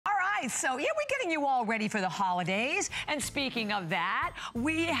right, so yeah, we're getting you all ready for the holidays. And speaking of that,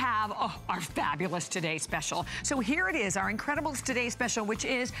 we have our fabulous Today Special. So here it is, our incredible Today Special, which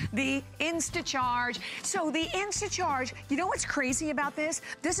is the InstaCharge. So the InstaCharge, you know what's crazy about this?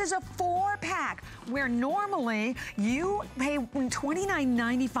 This is a 4-pack, where normally you pay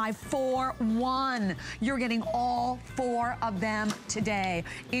 $29.95 for one. You're getting all 4 of them today.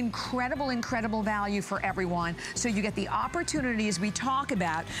 Incredible, incredible value for everyone. So you get the opportunity, as we talk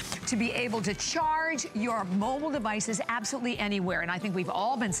about, to be able to charge your mobile devices absolutely anywhere. And I think we've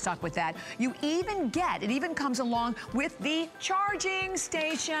all been stuck with that. You even get, it even comes along with the charging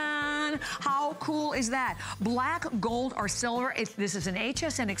station. How cool is that? Black, gold, or silver. This is an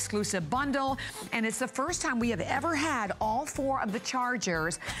HSN exclusive bundle, and it's the first time we have ever had all 4 of the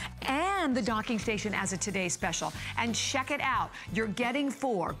chargers and the docking station as a Today Special. And check it out. You're getting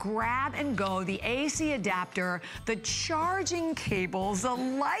 4. Grab and go, the AC adapter, the charging cables, the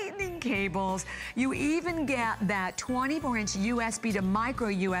lightning cables. You even get that 24-inch USB to micro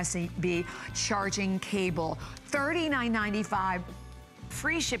USB charging cable. $39.95,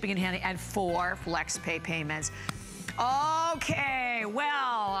 free shipping and handling, and 4 flex pay payments. Okay,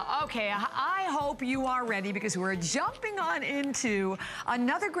 well, okay, I hope you are ready, because we're jumping on into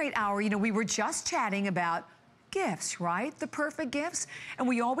another great hour. You know, we were just chatting about gifts, right? The perfect gifts. And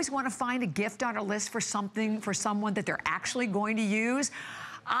we always want to find a gift on our list for something, for someone that they're actually going to use.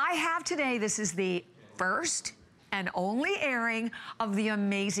 I have today, this is the first and only airing of the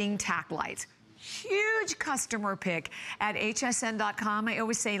amazing tack lights. Huge customer pick at hsn.com. I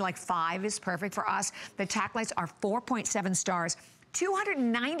always say like 5 is perfect for us. The tack lights are 4.7 stars.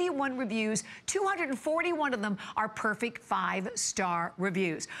 291 reviews, 241 of them are perfect 5-star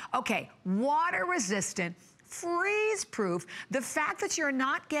reviews. Okay, water resistant, freeze proof. The fact that you're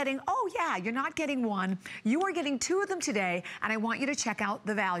not getting, oh yeah, you're not getting 1, you are getting 2 of them today, and I want you to check out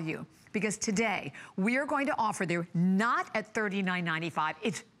the value. Because today, we are going to offer them, not at $39.95,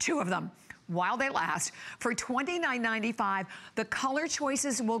 it's 2 of them, while they last, for $29.95. The color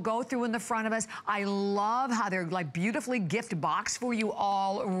choices will go through in the front of us. I love how they're like beautifully gift boxed for you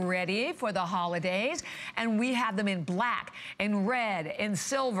all ready for the holidays. And we have them in black, in red, in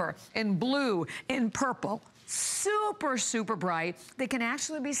silver, in blue, in purple. Super, super bright. They can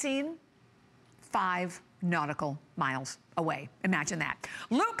actually be seen 5 nautical miles away. Imagine that.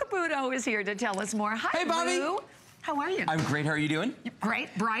 Lou Caputo is here to tell us more. Hi, hey, Bobby. Lou. How are you? I'm great. How are you doing?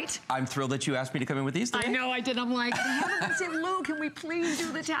 Great, bright. I'm thrilled that you asked me to come in with these today. I know I did. I'm like, I said, Lou, can we please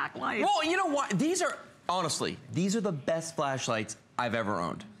do the tack lights? Well, you know what? These are, honestly, these are the best flashlights I've ever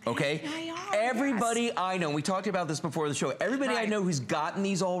owned, okay? They are, everybody yes. I know, we talked about this before the show, everybody I know who's gotten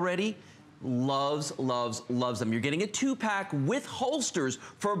these already loves, loves, loves them. You're getting a 2-pack with holsters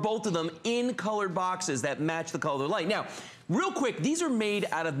for both of them in colored boxes that match the color of the light. Now, real quick, these are made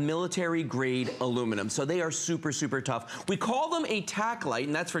out of military-grade aluminum, so they are super, super tough. We call them a tack light,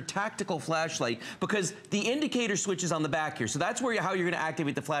 and that's for tactical flashlight, because the indicator switch is on the back here. So that's how you're gonna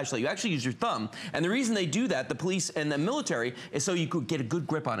activate the flashlight. You actually use your thumb, and the reason they do that, the police and the military, is so you could get a good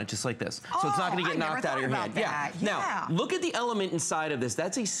grip on it, just like this. So it's not gonna get knocked out of your hand. Yeah. Now, look at the element inside of this.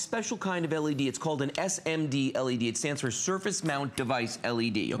 That's a special kind of LED. It's called an SMD LED. It stands for Surface Mount Device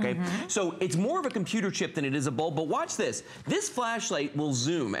LED, okay? So it's more of a computer chip than it is a bulb, but watch this. This flashlight will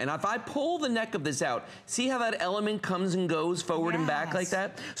zoom, and if I pull the neck of this out, see how that element comes and goes forward and back like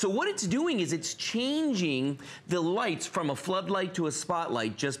that? So what it's doing is it's changing the lights from a floodlight to a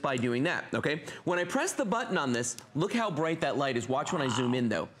spotlight just by doing that, okay? When I press the button on this, look how bright that light is. Watch when I zoom in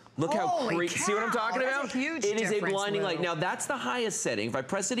though. Look how crazy. See what I'm talking about? That's a huge it is a difference, blinding Lou. light. Now that's the highest setting. If I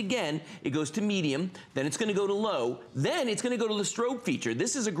press it again, it goes to medium, then it's gonna go to low, then it's gonna go to the strobe feature.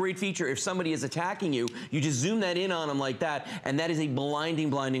 This is a great feature if somebody is attacking you. You just zoom that in on them like that, and that is a blinding,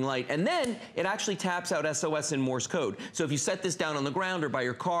 blinding light. And then it actually taps out SOS in Morse code. So if you set this down on the ground or by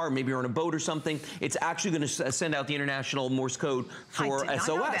your car, maybe you're on a boat or something, it's actually gonna send out the international Morse code for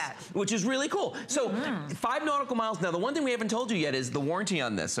SOS, which is really cool. So 5 nautical miles. Now the one thing we haven't told you yet is the warranty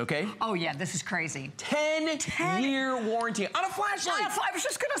on this, okay? Oh yeah, this is crazy. 10-year warranty on a flashlight. I was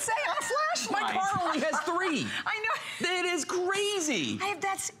just gonna say, on a flashlight. My car only has 3. I know. It is crazy.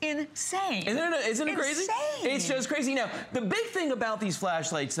 That's insane. Isn't it crazy? It's just crazy. Now, the big thing about these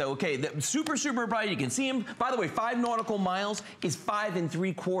flashlights though, okay, super, super bright, you can see them. By the way, 5 nautical miles is 5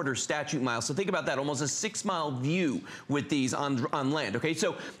 3/4 statute miles. So think about that, almost a 6-mile view with these on land, okay?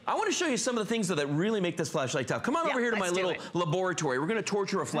 So I wanna show you some of the things that really make this flashlight tough. Come on over here to my little laboratory. We're gonna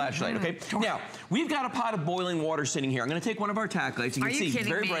torture a flashlight, okay? Now, we've got a pot of boiling water sitting here. I'm gonna take one of our tack lights. You can see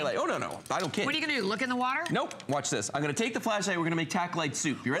very bright light. Oh, no, I don't kid. What are you gonna do, look in the water? Nope, watch this. I'm gonna take the flashlight, we're gonna make tack light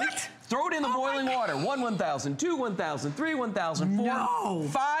soup. You ready? What? Throw it in the boiling water. 1,000, 2, 1,000, 3, 1,000, 4. No.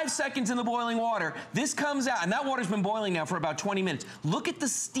 5 seconds in the boiling water. This comes out, and that water's been boiling now for about 20 minutes. Look at the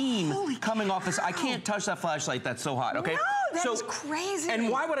steam coming off this. I can't touch that flashlight. That's so hot, okay? No, that's crazy. And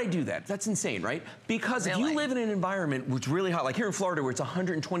why would I do that? That's insane, right? Because if you live in an environment which is really hot, like here in Florida where it's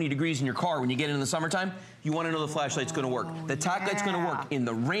 120 degrees in your car when you get in the summertime, you want to know the flashlight's going to work. The tack light's going to work. In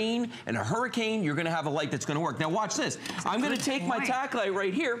the rain and a hurricane, you're going to have a light that's going to work. Now watch this. I'm going to take my tack light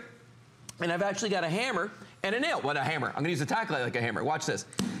right here, and I've actually got a hammer and a nail. What, a hammer? I'm going to use the tack light like a hammer. Watch this.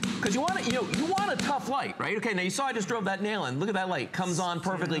 Because you want to, you want a tough light, right? Okay, now you saw I just drove that nail in. Look at that light. Comes on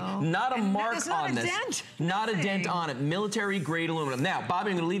perfectly. Not a mark on this. Dent. Not a dent on it. Military grade aluminum. Now,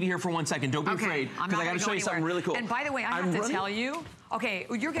 Bobby, I'm going to leave you here for 1 second. Don't be afraid, because I got to show you something really cool. And by the way, I have to tell you, okay,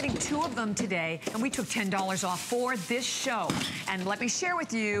 you're getting 2 of them today, and we took $10 off for this show. And let me share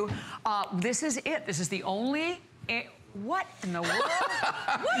with you, this is it. This is the only... What in the world?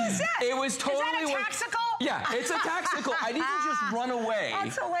 What is that? It was totally... Is that a taxicle? Yeah, it's a taxicle. I didn't just run away.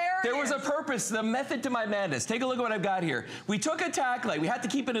 That's hilarious. There was a purpose, the method to my madness. Take a look at what I've got here. We took a tack light. We had to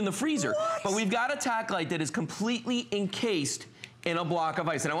keep it in the freezer. But we've got a tack light that is completely encased in a block of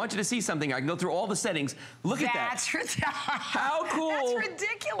ice. And I want you to see something. I can go through all the settings. Look at that. That's ridiculous. How cool. That's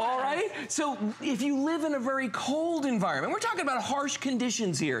ridiculous. All right? So if you live in a very cold environment, we're talking about harsh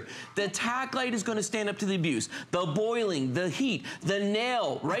conditions here, the tack light is going to stand up to the abuse. The boiling, the heat, the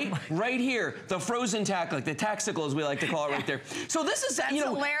nail, right? Right here, the frozen tack light, the taxicle as we like to call it right there. So this is, that's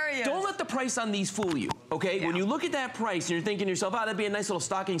hilarious. Don't let the price on these fool you, okay? Yeah. When you look at that price and you're thinking to yourself, oh, that'd be a nice little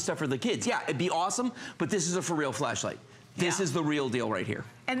stocking stuff for the kids. Yeah, it'd be awesome, but this is a for real flashlight. This is the real deal right here.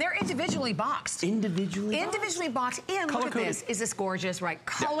 And they're individually boxed. Individually boxed. And look at this. Is this gorgeous, right?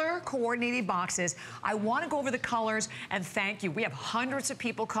 Color-coordinated boxes. I want to go over the colors, and thank you. We have hundreds of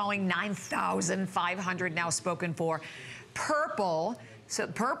people calling, 9,500 now spoken for. Purple. So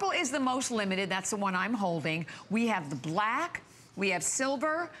purple is the most limited. That's the one I'm holding. We have the black. We have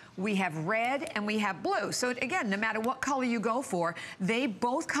silver, we have red, and we have blue. So again, no matter what color you go for, they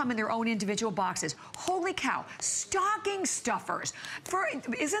both come in their own individual boxes. Holy cow, stocking stuffers.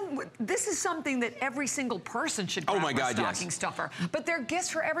 This is something that every single person should grab, a stocking stuffer. But they're gifts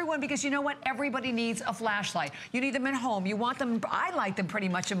for everyone, because you know what? Everybody needs a flashlight. You need them at home. You want them, I like them pretty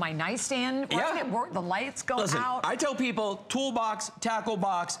much in my nightstand. The lights go out. I tell people, toolbox, tackle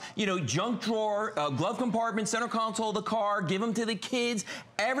box, junk drawer, glove compartment, center console of the car, give them to the kids.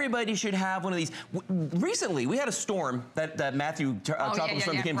 Everybody should have one of these. Recently, we had a storm that Matthew tropical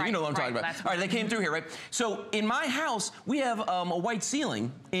storm that came through. You know what I'm talking about. All right, they came through here, right? So in my house, we have a white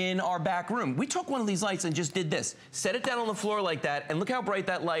ceiling in our back room. We took one of these lights and just did this. Set it down on the floor like that, and look how bright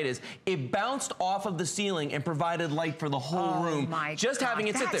that light is. It bounced off of the ceiling and provided light for the whole room. Just having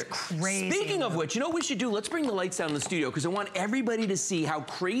it sit there. Crazy. Speaking of which, you know what we should do? Let's bring the lights down in the studio, because I want everybody to see how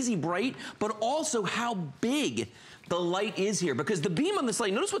crazy bright, but also how big the light is here, because the beam on this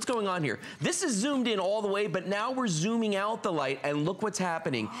light, notice what's going on here. This is zoomed in all the way, but now we're zooming out the light, and look what's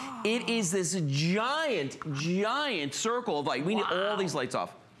happening. It is this giant, giant circle of light. We need all these lights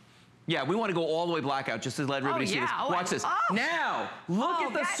off. Yeah, we want to go all the way blackout just to let everybody see this. Watch this. Now, look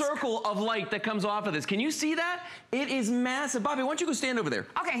at the circle of light that comes off of this. Can you see that? It is massive. Bobby, why don't you go stand over there?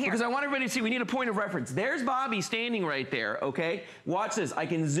 Okay, here. Because I want everybody to see. We need a point of reference. There's Bobby standing right there, okay? Watch this. I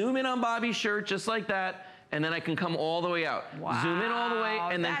can zoom in on Bobby's shirt just like that, and then I can come all the way out. Zoom in all the way,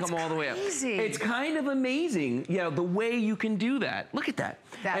 and then come all the way out. It's kind of amazing, the way you can do that. Look at that.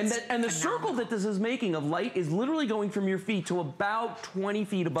 And the circle that this is making of light is literally going from your feet to about 20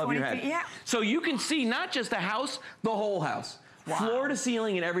 feet above your head. So you can see not just the house, the whole house. Floor to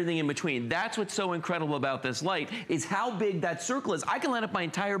ceiling and everything in between. That's what's so incredible about this light, is how big that circle is. I can light up my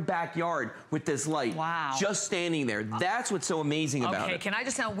entire backyard with this light. Just standing there. That's what's so amazing about it. Okay, can I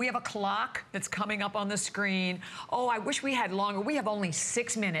just tell, we have a clock that's coming up on the screen. Oh, I wish we had longer. We have only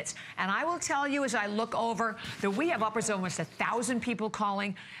 6 minutes. And I will tell you, as I look over, that we have upwards of almost 1,000 people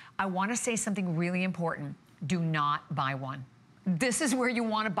calling. I want to say something really important. Do not buy one. This is where you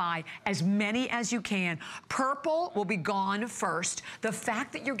want to buy as many as you can. Purple will be gone first. The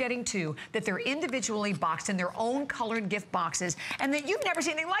fact that you're getting 2, that they're individually boxed in their own colored gift boxes, and that you've never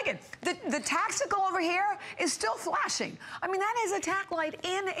seen anything like it. The taxicle over here is still flashing. I mean, that is a tack light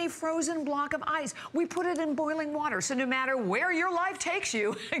in a frozen block of ice. We put it in boiling water, so no matter where your life takes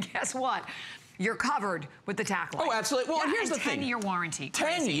you, guess what? You're covered with the tack light. Oh, absolutely. Well, here's the thing. 10-year warranty.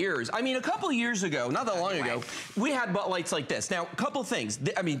 10 years. I mean, a couple of years ago, not that long ago, we had lights like this. Now, a couple things.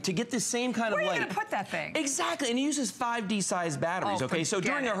 I mean, to get the same kind of light. Where are you going to put that thing? Exactly. And it uses 5D size batteries, okay? So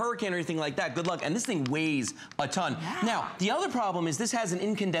during a hurricane or anything like that, good luck. And this thing weighs a ton. Now, the other problem is this has an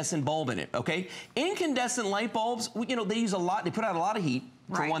incandescent bulb in it, okay? Incandescent light bulbs, they use a lot. They put out a lot of heat.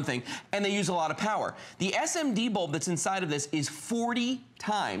 for one thing, and they use a lot of power. The SMD bulb that's inside of this is 40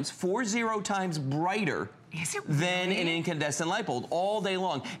 times brighter than an incandescent light bulb all day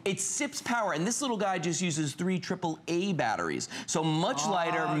long. It sips power, and this little guy just uses 3 AAA batteries. So much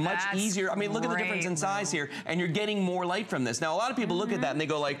lighter, much easier. I mean, look at the difference in size here, and you're getting more light from this. Now, a lot of people look at that and they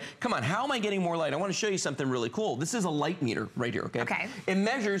go like, come on, how am I getting more light? I want to show you something really cool. This is a light meter right here, okay? It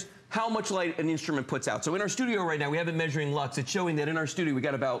measures how much light an instrument puts out. So in our studio right now, we have it measuring lux. It's showing that in our studio, we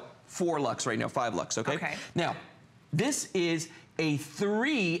got about 4 lux right now, 5 lux, okay? Now, this is a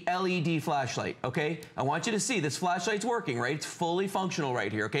 3 LED flashlight, okay? I want you to see this flashlight's working, right? It's fully functional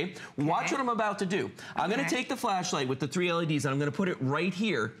right here, okay? Watch what I'm about to do. I'm gonna take the flashlight with the 3 LEDs and I'm gonna put it right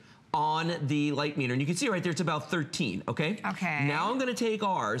here on the light meter. And you can see right there, it's about 13, okay? Now I'm gonna take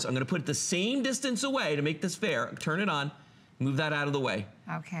ours, I'm gonna put it the same distance away to make this fair, turn it on, move that out of the way.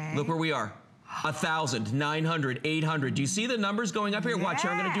 Look where we are. 1,000, 900, 800. Do you see the numbers going up here? Watch,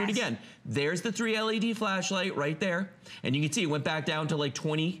 here, I'm gonna do it again. There's the 3 LED flashlight right there. And you can see it went back down to like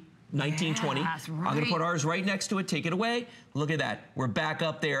 20, 19, 20. I'm gonna put ours right next to it, take it away. Look at that. We're back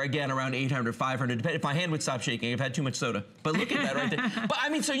up there again around 800, 500. Depending if my hand would stop shaking, I've had too much soda. But look at that right there. But I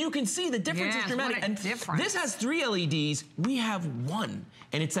mean, so you can see the difference is dramatic. And this has 3 LEDs, we have 1.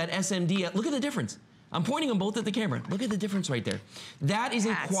 And it's that SMD, look at the difference. I'm pointing them both at the camera. Look at the difference right there. That is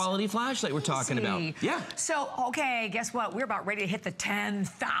a quality flashlight we're talking about. So, okay, guess what? We're about ready to hit the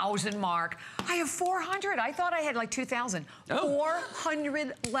 10,000 mark. I have 400. I thought I had like 2,000.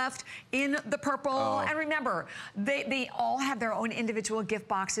 400 left in the purple. And remember, they all have their own individual gift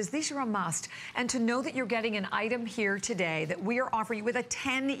boxes. These are a must. And to know that you're getting an item here today that we are offering you with a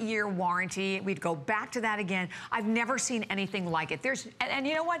 10-year warranty, we'd go back to that again. I've never seen anything like it. And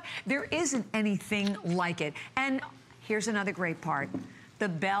you know what? There isn't anything like it. And here's another great part. The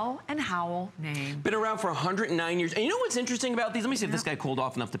Bell & Howell name. Been around for 109 years. And you know what's interesting about these? Let me see if this guy cooled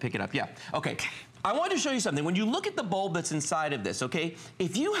off enough to pick it up. Yeah, okay. I wanted to show you something. When you look at the bulb that's inside of this, okay,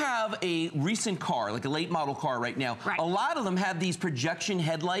 if you have a recent car, like a late model car right now, a lot of them have these projection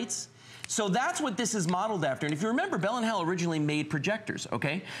headlights. So that's what this is modeled after. And if you remember, Bell & Howell originally made projectors,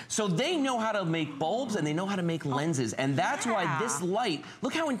 okay? So they know how to make bulbs and they know how to make lenses. And that's why this light,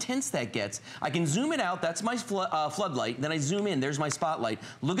 look how intense that gets. I can zoom it out, that's my floodlight. Then I zoom in, there's my spotlight.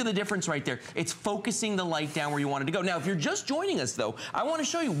 Look at the difference right there. It's focusing the light down where you want it to go. Now, if you're just joining us though, I want to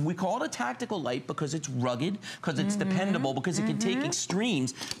show you, we call it a tactical light because it's rugged, because it's dependable, because it can take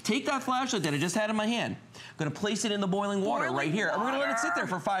extremes. Take that flashlight that I just had in my hand. I'm gonna place it in the boiling water right here. I'm gonna let it sit there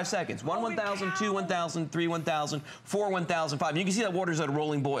for 5 seconds. 1,000, 2, 1,000, 3, 1,000, 4, 1,005. And you can see that water's at a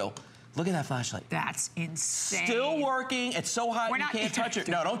rolling boil. Look at that flashlight. That's insane. Still working. It's so hot you can't touch it.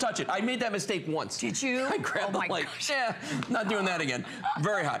 No, don't touch it. I made that mistake once. Did you? I grabbed the light. Yeah, not doing that again.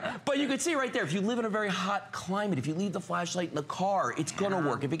 Very hot. But you can see right there, if you live in a very hot climate, if you leave the flashlight in the car, it's gonna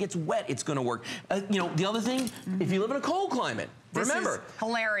work. If it gets wet, it's gonna work. You know, the other thing, if you live in a cold climate, remember,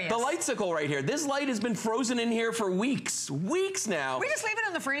 hilarious. The Lightsicle right here. This light has been frozen in here for weeks. Weeks now. We just leave it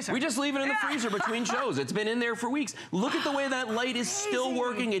in the freezer. We just leave it in the freezer between shows. It's been in there for weeks. Look at the way that light is still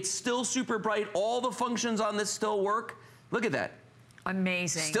working. It's still super bright. All the functions on this still work. Look at that.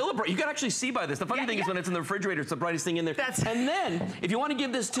 Amazing. Still bright. You can actually see by this. The funny thing is when it's in the refrigerator, it's the brightest thing in there. And then, if you want to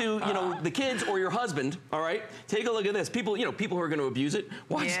give this to, you know, the kids or your husband, all right, take a look at this. People, you know, people who are going to abuse it,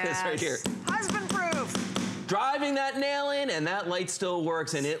 watch this right here. Husband-proof. Driving that nail in, and that light still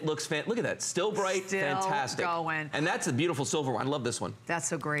works, and it looks look at that, still bright, fantastic. Going. And that's a beautiful silver one. I love this one. That's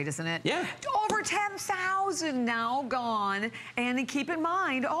so great, isn't it? Yeah. Over 10,000 now gone, and keep in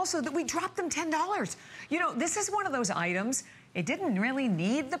mind also that we dropped them $10. You know, this is one of those items. It didn't really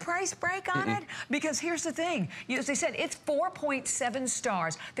need the price break on it because here's the thing. As I said, it's 4.7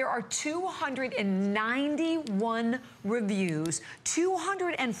 stars. There are 291 reviews.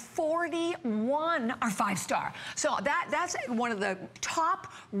 241 are 5-star. So that's one of the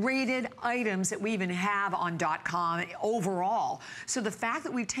top rated items that we even have on .com overall. So the fact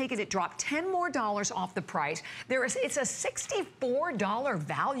that we've taken it, dropped $10 more off the price. It's a $64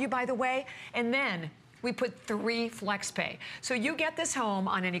 value, by the way. And then we put 3 FlexPay. So you get this home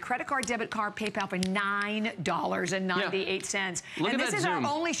on any credit card, debit card, PayPal for $9.98. And this is our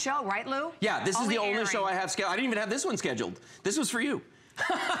only show, right, Lou? Yeah, this is the only show I have scheduled. I didn't even have this one scheduled. This was for you.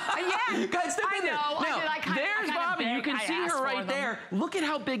 Yeah, guys, step in there. Now, there's Bobby. You can see her right there. Look at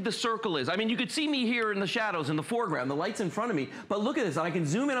how big the circle is. I mean, you could see me here in the shadows, in the foreground. The light's in front of me. But look at this. I can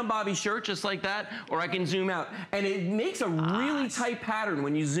zoom in on Bobby's shirt just like that, or I can zoom out. And it makes a really tight pattern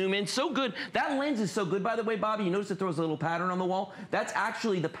when you zoom in. So good. That lens is so good, by the way, Bobby. You notice it throws a little pattern on the wall? That's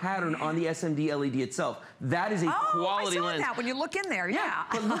actually the pattern on the SMD LED itself. That is a quality lens. I saw that when you look in there, yeah.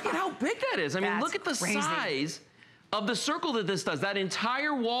 But look at how big that is. I mean, look at the size of the circle that this does. That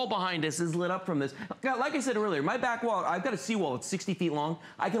entire wall behind us is lit up from this. Like I said earlier, my back wall, I've got a seawall. It's 60 feet long.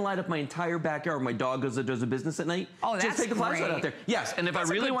 I can light up my entire backyard when my dog does a business at night. Oh, that's just take the flashlight out there. Yes, and if I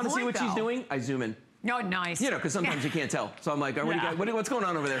really want to see what she's doing, I zoom in. No, nice. You know, because sometimes you can't tell. So I'm like, oh, what's going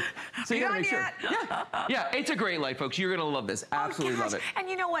on over there? So you gotta make sure. Yeah, it's a great light, folks. You're gonna love this. Absolutely love it. And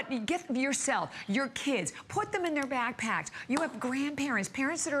you know what? You get yourself, your kids, put them in their backpacks. You have grandparents,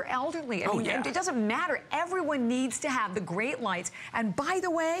 parents that are elderly. I mean, it doesn't matter. Everyone needs to have the great lights. And by the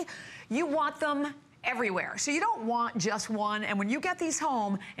way, you want them everywhere. So you don't want just one. And when you get these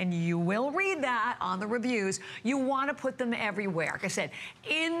home, and you will read that on the reviews, you want to put them everywhere. Like I said,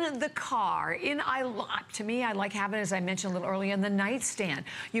 in the car, to me, I like having, as I mentioned a little earlier, in the nightstand.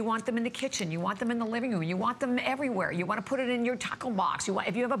 You want them in the kitchen. You want them in the living room. You want them everywhere. You want to put it in your tackle box.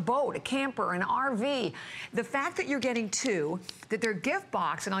 If you have a boat, a camper, an RV. The fact that you're getting two, that they're gift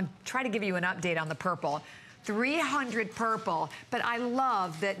box, and I'll try to give you an update on the purple. 300 purple, but I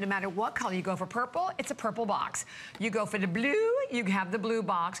love that no matter what color you go for purple, it's a purple box. You go for the blue, you have the blue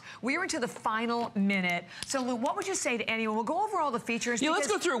box. We're into the final minute. So Lou, what would you say to anyone? We'll go over all the features. Yeah, let's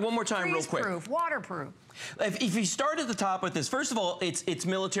go through it one more time real quick. Freeze-proof, waterproof. If you start at the top with this, first of all, it's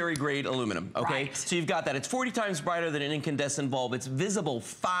military grade aluminum, okay? Right. So you've got that. It's 40 times brighter than an incandescent bulb. It's visible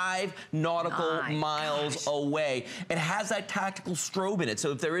 5 nautical miles away. It has that tactical strobe in it.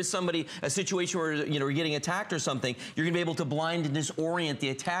 So if there is a situation where you're getting attacked or something, you're gonna be able to blind and disorient the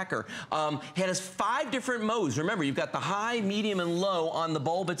attacker. It has 5 different modes. Remember, you've got the high, medium, and low on the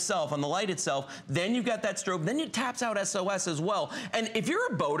bulb itself, on the light itself. Then you've got that strobe. Then it taps out SOS as well. And if you're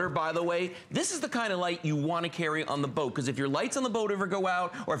a boater, by the way, this is the kind of light you want to carry on the boat, because if your lights on the boat ever go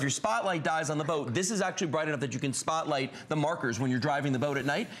out, or if your spotlight dies on the boat, this is actually bright enough that you can spotlight the markers when you're driving the boat at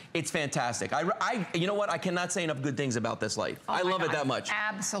night. It's fantastic. You know what? I cannot say enough good things about this light. I love it that much.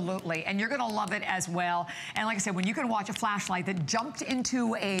 Absolutely, and you're gonna love it as well. And like I said, when you can watch a flashlight that jumped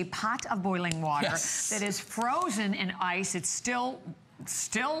into a pot of boiling water that is frozen in ice, it's still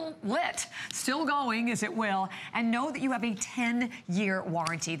lit, still going as it will, and know that you have a 10-year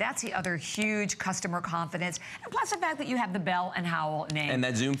warranty. That's the other huge customer confidence. And plus the fact that you have the Bell & Howell name. And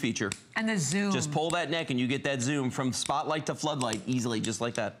that zoom feature. And the zoom. Just pull that neck and you get that zoom from spotlight to floodlight easily, just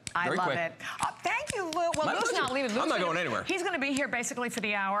like that. Very quick. It. Thank you, Lou. Well, Lou's not leaving. I'm not going anywhere. He's going to be here basically for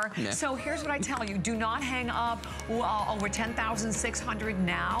the hour. Yeah. So here's what I tell you. Do not hang up. Over 10,600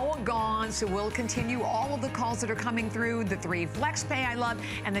 now gone. So we'll continue all of the calls that are coming through. The 3 flex pay I love,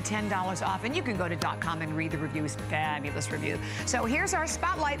 and the $10 off. And you can go to .com and read the reviews. Fabulous review. So here's our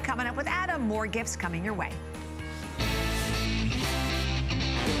spotlight coming up with Adam. More gifts coming your way.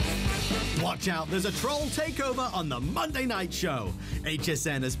 Watch out, there's a troll takeover on the Monday Night Show.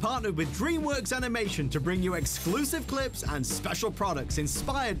 HSN has partnered with DreamWorks Animation to bring you exclusive clips and special products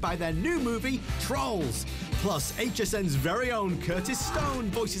inspired by their new movie, Trolls. Plus, HSN's very own Curtis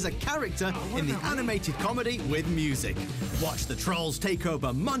Stone voices a character in the animated comedy with music. Watch the Trolls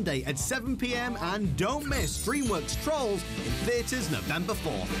takeover Monday at 7 p.m. and don't miss DreamWorks Trolls in theaters November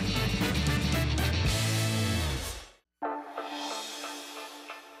 4th.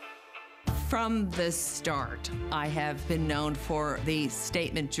 From the start, I have been known for the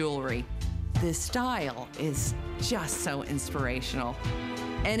statement jewelry. The style is just so inspirational.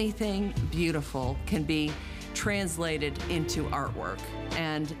 Anything beautiful can be translated into artwork,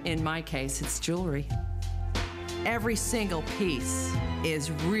 and in my case, it's jewelry. Every single piece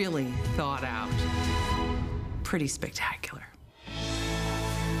is really thought out. Pretty spectacular.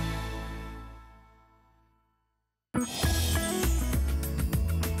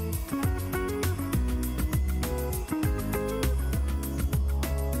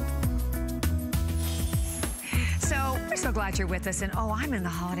 So glad you're with us, and oh, I'm in the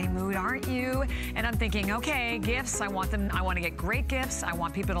holiday mood, aren't you? And I'm thinking, okay, gifts, I want to get great gifts, I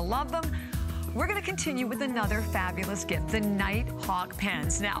want people to love them. We're gonna continue with another fabulous gift, the Nighthawk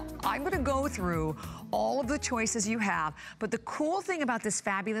pens. Now, I'm gonna go through all of the choices you have, but the cool thing about this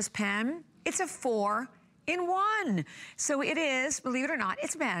fabulous pen, it's a 4-in-1. So it is, believe it or not,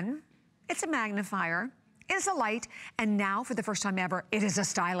 it's a pen, it's a magnifier, it's a light, and now for the first time ever, it is a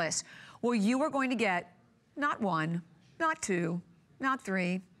stylus. Well, you are going to get not 1, not 2, not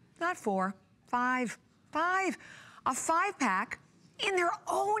 3, not 4, 5. A 5-pack in their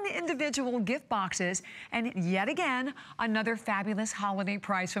own individual gift boxes. And yet again, another fabulous holiday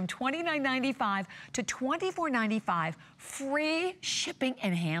price from $29.95 to $24.95. Free shipping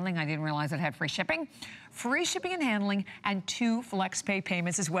and handling. I didn't realize it had free shipping. Free shipping and handling, and 2 flex pay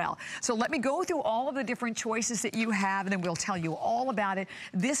payments as well. So let me go through all of the different choices that you have, and then we'll tell you all about it.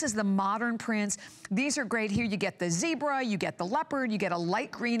 This is the modern prints. These are great. Here you get the zebra, you get the leopard, you get a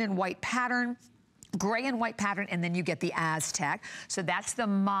light green and white pattern. gray and white pattern, and then you get the Aztec. So that's the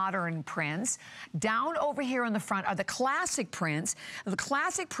modern prints. Down over here in the front are the classic prints. The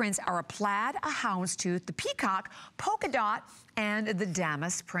classic prints are a plaid, a houndstooth, the peacock, polka dot, and the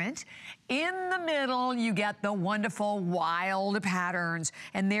damask print. In the middle, you get the wonderful wild patterns.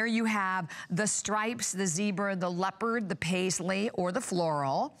 And there you have the stripes, the zebra, the leopard, the paisley, or the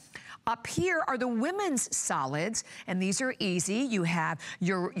floral. Up here are the women's solids, and these are easy. You have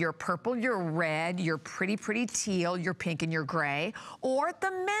your purple, your red, your pretty teal, your pink, and your gray, or the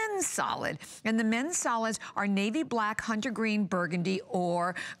men's solid. And the men's solids are navy black, hunter green, burgundy,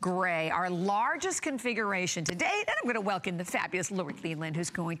 or gray. Our largest configuration to date, and I'm going to welcome the fabulous Lori Leland, who's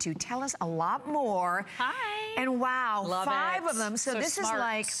going to tell us a lot more. Hi. And wow, Love 5 it. of them. So this smart. is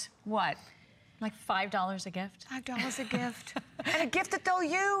like, what? Like $5 a gift. $5 a gift. And a gift that they'll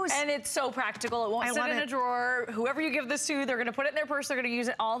use. And it's so practical. It won't sit in a drawer. Whoever you give this to, they're going to put it in their purse. They're going to use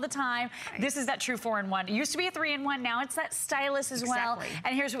it all the time. Right. This is that true 4-in-1. It used to be a 3-in-1. Now it's that stylus as well.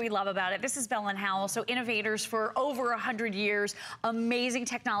 And here's what we love about it. This is Bell & Howell. So innovators for over 100 years. Amazing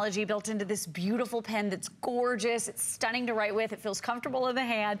technology built into this beautiful pen that's gorgeous. It's stunning to write with. It feels comfortable in the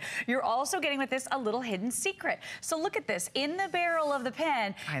hand. You're also getting with this a little hidden secret. So look at this. In the barrel of the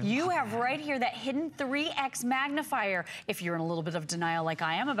pen, you have right here that hidden 3x magnifier. If you're in a little bit of denial like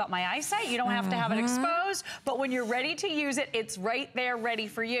I am about my eyesight, you don't have to have it exposed, but when you're ready to use it, it's right there ready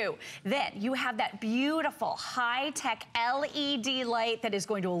for you. Then you have that beautiful high-tech LED light that is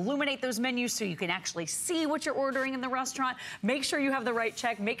going to illuminate those menus so you can actually see what you're ordering in the restaurant. Make sure you have the right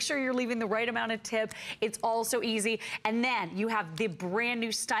check. Make sure you're leaving the right amount of tip. It's all so easy. And then you have the brand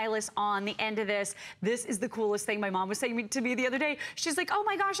new stylus on the end of this. This is the coolest thing. My mom was saying to me the other day. She's like, oh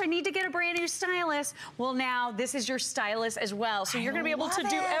my gosh, I need to get a brand new stylus. Well, now this is your stylus as well. So you're going to be able to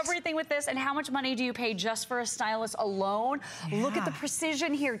do everything with this. And how much money do you pay just for a stylus alone? Look at the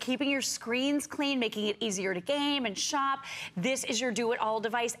precision here, keeping your screens clean, making it easier to game and shop. This is your do-it-all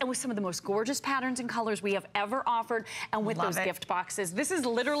device, and with some of the most gorgeous patterns and colors we have ever offered, and with those gift boxes. This is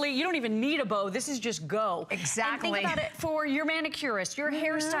literally, you don't even need a bow. This is just go. Exactly. And think about it for your manicurist, your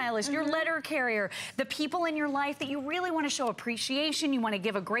hairstylist, your letter carrier, the people in your life that you really want to show appreciation. You want to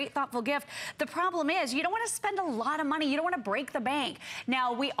give a great, thoughtful gift. The problem is you don't want to spend a lot of money. You don't want to break the bank.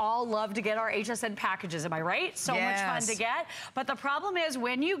 Now, we all love to get our HSN packages, am I right? So much fun to get. But the problem is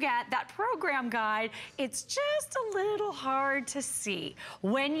when you get that program guide, it's just a little hard to see.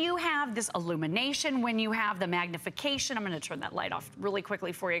 When you have this illumination, when you have the magnification, I'm going to turn that light off really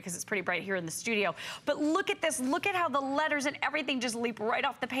quickly for you because it's pretty bright here in the studio. But look at this. Look at how the letters and everything just leap right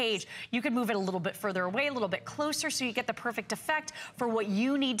off the page. You can move it a little bit further away, a little bit closer, so you get the perfect effect for what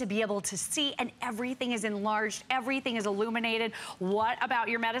you need to be able to see. And everything is enlarged. Everything is illuminated. What about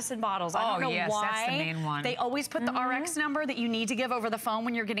your medicine bottles? I don't know why. That's the main one. They always put the RX number that you need to give over the phone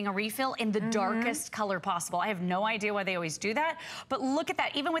when you're getting a refill in the darkest color possible. I have no idea why they always do that. But look at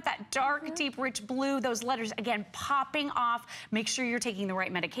that. Even with that dark, deep, rich blue, those letters, again, popping off. Make sure you're taking the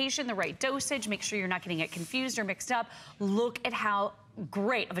right medication, the right dosage. Make sure you're not getting it confused or mixed up. Look at how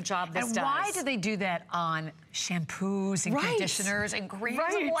great of a job this does. And why do they do that on shampoos and conditioners and creams?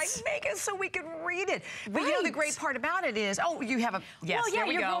 Like, make it so we can read it. But you know, the great part about it is, you have a, well, yeah,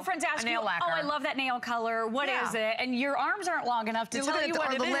 your girlfriend's asking you, oh, I love that nail color. What is it? And your arms aren't long enough to tell you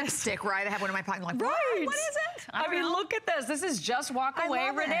what it is. The lipstick, right? I have one in my pocket. I'm like, what is it? I mean, look at this. This is Just Walk Away,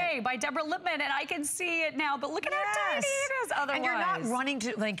 Renee by Deborah Lipman, and I can see it now. But look at how tiny it is otherwise. And you're not running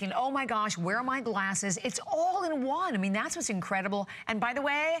to thinking, oh my gosh, where are my glasses? It's all in one. I mean, that's what's incredible. And by the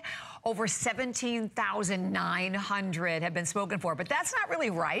way, over 17,900 have been spoken for, but that's not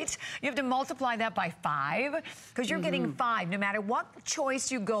really right. You have to multiply that by 5 because you're getting 5. No matter what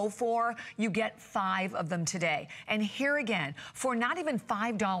choice you go for, you get 5 of them today. And here again, for not even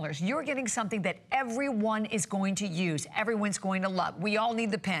 $5, you're getting something that everyone is going to use. Everyone's going to love. We all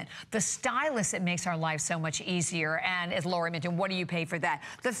need the pen. The stylus that makes our life so much easier. And as Lori mentioned, what do you pay for that?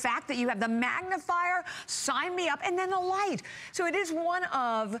 The fact that you have the magnifier, sign me up, and then the light. So it is one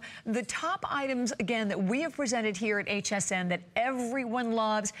of the top items, again, that we have presented here at HSN that everyone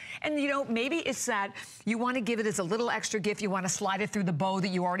loves. And, you know, maybe it's that you want to give it as a little extra gift. You want to slide it through the bow that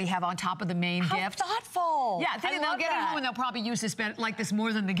you already have on top of the main gift. How thoughtful. Yeah, they'll get it home and they'll probably use this like this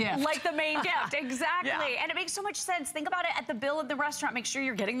more than the gift. Like the main gift, exactly. And it makes so much sense. Think about it at the bill of the restaurant. Make sure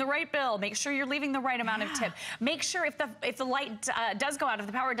you're getting the right bill. Make sure you're leaving the right amount of tip. Make sure if the light does go out, if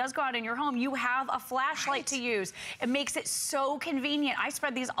the power does go out in your home, you have a flashlight to use. It makes it so convenient convenient. I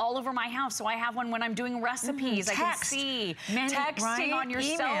spread these all over my house, so I have one when I'm doing recipes. I can see texting on your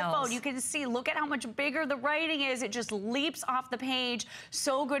cell phone. You can see, look at how much bigger the writing is. It just leaps off the page.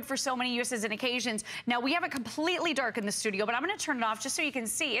 So good for so many uses and occasions. Now, we have it completely dark in the studio, but I'm going to turn it off just so you can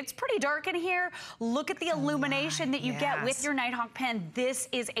see. It's pretty dark in here. Look at the illumination that you get with your Nighthawk pen. This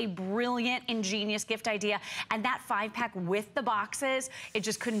is a brilliant, ingenious gift idea. And that 5-pack with the boxes, it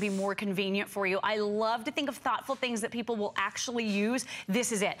just couldn't be more convenient for you. I love to think of thoughtful things that people will actually use.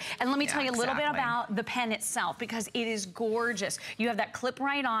 This is it. And let me tell you a little bit about the pen itself, because it is gorgeous. You have that clip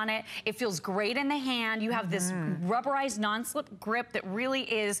right on it. It feels great in the hand. You have this rubberized non-slip grip that really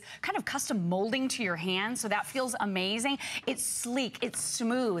is kind of custom molding to your hand, so that feels amazing. It's sleek, it's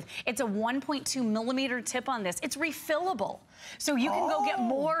smooth. It's a 1.2 millimeter tip on this. It's refillable. So you can go get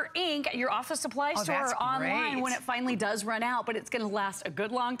more ink at your office supply store or online when it finally does run out, but it's going to last a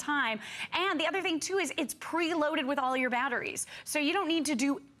good long time. And the other thing too is it's preloaded with all your batteries. So you don't need to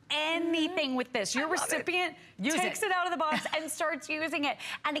do anything with this. Your recipient takes it out of the box and starts using it.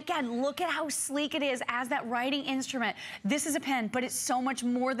 And again, look at how sleek it is as that writing instrument. This is a pen, but it's so much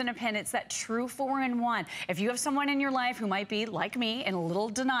more than a pen. It's that true 4-in-1. If you have someone in your life who might be, like me, in a little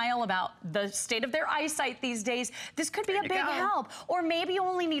denial about the state of their eyesight these days, this could be a big help. Or maybe you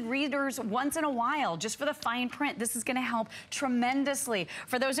only need readers once in a while, just for the fine print. This is gonna help tremendously.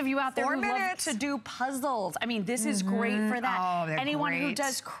 For those of you out there who love to do puzzles, I mean, this is great for that. Anyone who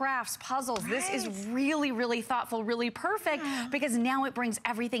does crafts, puzzles, this is really, really thoughtful, really perfect, because now it brings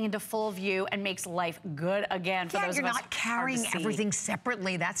everything into full view and makes life good again for those of us. You're not carrying everything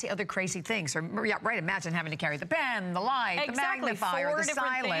separately. That's the other crazy thing. So, imagine having to carry the pen, the light, the magnifier, the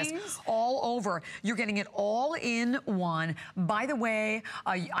stylus, all over. You're getting it all in one. By the way,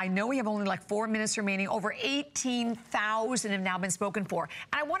 I know we have only like 4 minutes remaining. Over 18,000 have now been spoken for.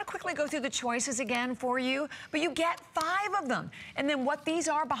 And I want to quickly go through the choices again for you, but you get 5 of them. And then what these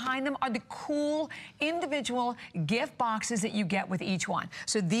are behind them are the cool individual gift boxes that you get with each one.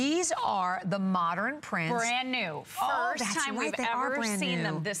 So these are the modern prints. Brand new. First time we've ever seen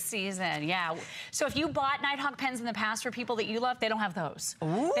them this season. Yeah. So if you bought Nighthawk pens in the past for people that you love, they don't have those.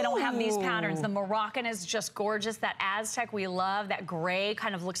 They don't have these patterns. The Moroccan is just gorgeous. That Aztec we love. That gray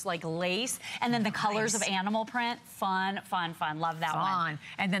kind of looks like lace. And then the colors of animal print. Fun, fun, fun. Love that one.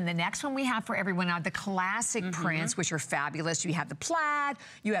 And then the next one we have for everyone are the classic prints, which are fabulous. You have the plaid,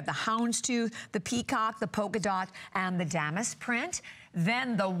 you have the houndstooth, the peacock, the polka dot, and the damask print.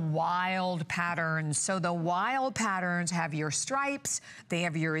 Then the wild patterns. So the wild patterns have your stripes, they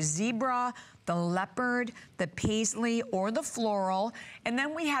have your zebra, the leopard, the paisley, or the floral. And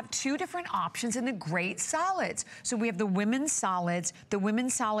then we have 2 different options in the great solids. So we have the women's solids. The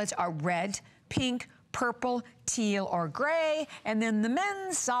women's solids are red, pink, purple, teal, or gray. And then the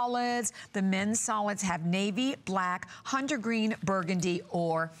men's solids have navy, black, hunter green, burgundy,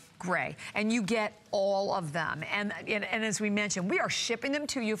 or gray. And you get all of them. And as we mentioned, we are shipping them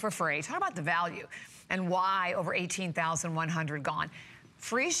to you for free. Talk about the value and why over 18,100 gone.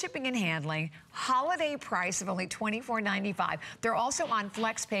 Free shipping and handling, holiday price of only $24.95. They're also on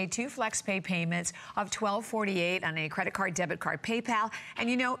FlexPay, 2 FlexPay payments of $12.48 on a credit card, debit card, PayPal. And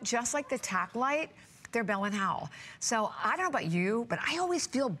you know, just like the Tack Light, they're Bell & Howell. So I don't know about you, but I always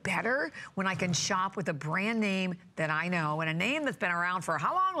feel better when I can shop with a brand name that I know and a name that's been around for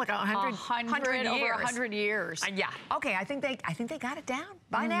how long? Like 100 years. Over 100 years. Yeah. Okay. I think they got it down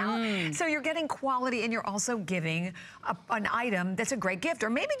by now. So you're getting quality, and you're also giving an item that's a great gift, or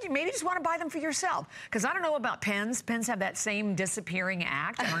maybe you just want to buy them for yourself. Because I don't know about pens. Pens have that same disappearing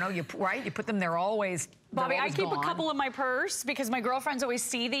act. I don't know. You put them there always. Bobby, I keep a couple in my purse because my girlfriends always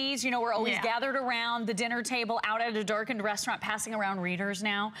see these. You know, we're always gathered around the dinner table out at a darkened restaurant passing around readers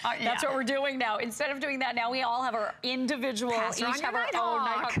now. That's what we're doing now. Instead of doing that, now we all have our individual, each have our own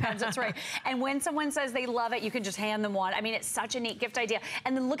Nighthawk pens. That's right. And when someone says they love it, you can just hand them one. I mean, it's such a neat gift idea.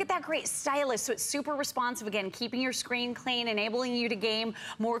 And then look at that great stylus. So it's super responsive, again, keeping your screen clean, enabling you to game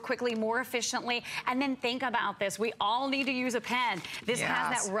more quickly, more efficiently. And then think about this. We all need to use a pen. This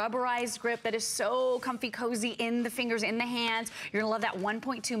has that rubberized grip that is so comfy, cozy in the fingers, in the hands. You're gonna love that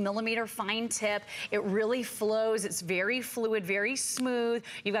 1.2 millimeter fine tip. It really flows. It's very fluid, very smooth.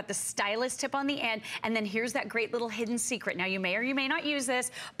 You've got the stylus tip on the end, and then here's that great little hidden secret. Now you may or you may not use this,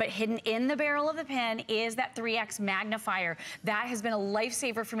 but hidden in the barrel of the pen is that 3X magnifier. That has been a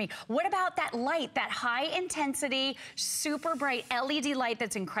lifesaver for me. What about that light, that high intensity, super bright LED light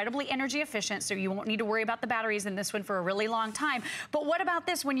that's incredibly energy efficient, so you won't need to worry about the batteries in this one for a really long time. But what about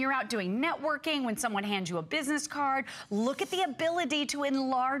this when you're out doing networking, when someone hands you a business card? Look at the ability to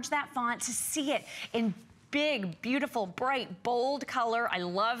enlarge that font to see it in big, beautiful, bright, bold color. I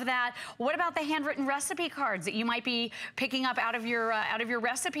love that. What about the handwritten recipe cards that you might be picking up out of your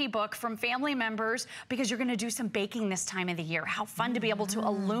recipe book from family members because you're gonna do some baking this time of the year? How fun to be able to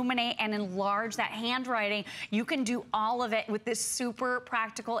illuminate and enlarge that handwriting. You can do all of it with this super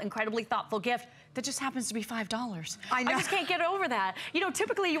practical, incredibly thoughtful gift that just happens to be $5. I know. I just can't get over that. You know,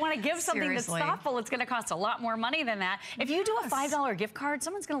 typically you want to give something that's thoughtful. It's going to cost a lot more money than that. If you do a $5 gift card,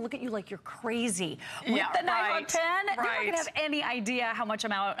 someone's going to look at you like you're crazy. With the 9 or 10, they're not going to have any idea how much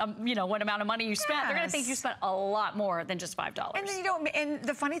amount, you know, what amount of money you spent. They're going to think you spent a lot more than just $5. And then, you know, and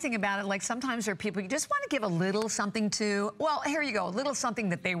the funny thing about it, like sometimes there are people you just want to give a little something to. Well, here you go, a little something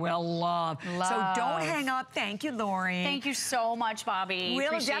that they will love. So don't hang up. Thank you, Lori. Thank you so much, Bobby.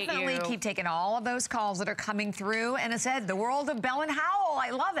 We'll definitely keep taking all of those calls that are coming through. And it said, the world of Bell and Howell.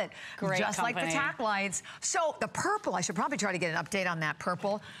 I love it. Great Just company. like the tack lights. So the purple, I should probably try to get an update on that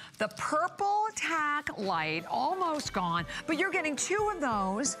purple. The purple tack light, almost gone, but you're getting 2 of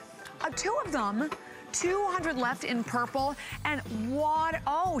those, 2 of them. 200 left in purple, and what?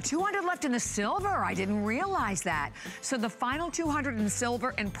 Oh, 200 left in the silver. I didn't realize that. So the final 200 in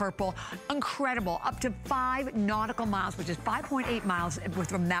silver and purple, incredible. Up to 5 nautical miles, which is 5.8 miles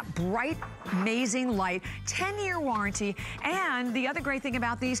from that bright, amazing light. 10-year warranty. And the other great thing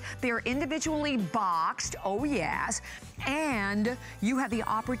about these, they're individually boxed. Oh, yes. And you have the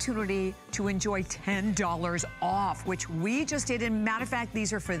opportunity to enjoy $10 off, which we just did. And matter of fact,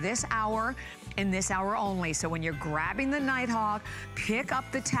 these are for this hour and this hour only. So when you're grabbing the Nighthawk, pick up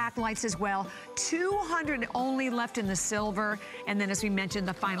the tack lights as well. 200 only left in the silver. And then as we mentioned,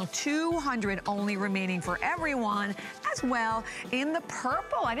 the final 200 only remaining for everyone as well in the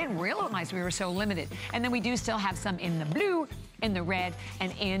purple. I didn't realize we were so limited. And then we do still have some in the blue, in the red,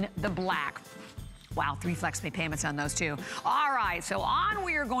 and in the black. Wow, 3 FlexPay payments on those too. All right, so on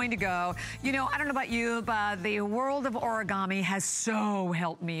we are going to go. You know, I don't know about you, but the world of origami has so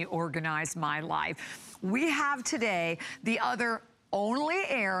helped me organize my life. We have today the other only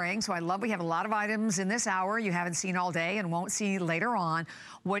airing, so I love we have a lot of items in this hour you haven't seen all day and won't see later on.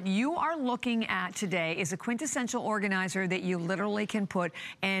 What you are looking at today is a quintessential organizer that you literally can put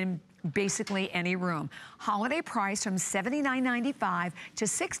in basically any room. Holiday price from $79.95 to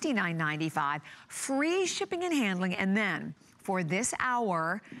 $69.95. Free shipping and handling. And then for this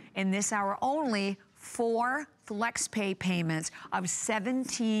hour, in this hour only, 4 FlexPay payments of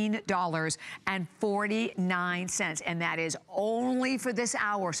 $17.49. And that is only for this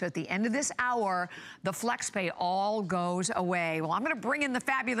hour. So at the end of this hour, the FlexPay all goes away. Well, I'm going to bring in the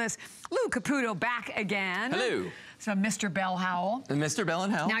fabulous Lou Caputo back again. Hello. So Mr. Bell Howell. And Mr. Bell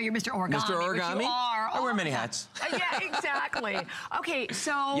and Howell. Now you're Mr. Origami. Mr. Origami. Which you are. I wear many hats. Yeah, exactly. Okay,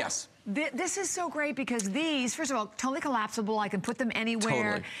 so yes. This is so great because these, first of all, totally collapsible. I can put them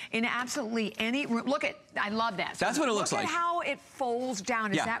anywhere, totally. In absolutely any room. Look at, I love that. So that's what it looks like. Look at how it folds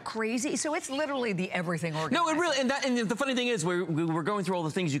down. Is that crazy? So it's literally the everything organizer. No, it really, and the funny thing is, we're going through all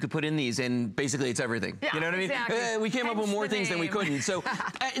the things you could put in these, and basically it's everything. Yeah, you know what exactly. I mean? We came up with more things than we couldn't. So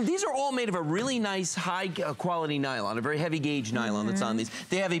these are all made of a really nice, high quality nylon, a very heavy gauge nylon that's on these.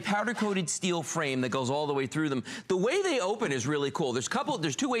 They have a powder coated steel frame that goes all the way through them. The way they open is really cool. There's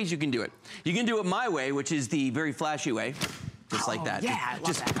 2 ways you can do it. You can do it my way, which is the very flashy way. Just like that. Yeah,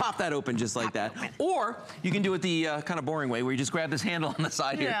 just pop that open just like that. Or you can do it the kind of boring way where you just grab this handle on the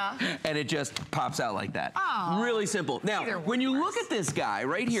side here and it just pops out like that. Oh, really simple. Now, when you look at this guy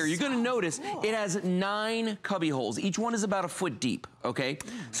right here, you're going to notice it has 9 cubby holes. Each one is about a foot deep, okay?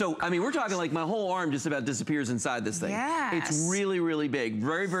 So, I mean, we're talking like my whole arm just about disappears inside this thing. Yes. It's really, really big.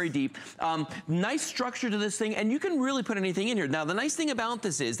 Very, very deep. Nice structure to this thing, and you can really put anything in here. Now, the nice thing about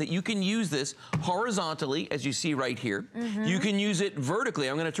this is that you can use this horizontally, as you see right here. You can use it vertically.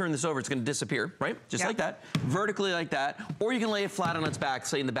 I'm going to turn this over. It's going to disappear, right? Just like that. Vertically like that. Or you can lay it flat on its back,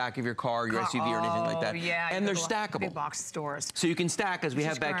 say in the back of your car, your SUV, or anything like that. Yeah, and they're stackable. Big box stores. So you can stack, as we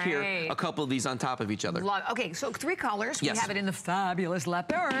have back here, a couple of these on top of each other. Okay, so 3 colors. Yes. We have it in the fabulous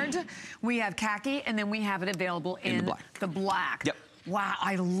leopard. We have khaki, and then we have it available in the black. Yep. Wow,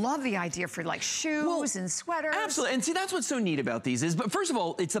 I love the idea for like shoes and sweaters. Absolutely, and see, that's what's so neat about these is, but first of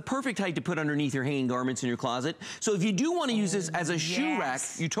all, it's the perfect height to put underneath your hanging garments in your closet. So if you do want to use this as a shoe rack,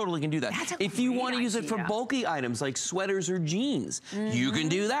 you totally can do that. That's a if you want to use it for bulky items like sweaters or jeans, you can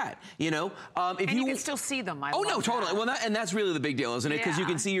do that, you know. If you can still see them. Oh, no, totally. Well, and that's really the big deal, isn't it? Because you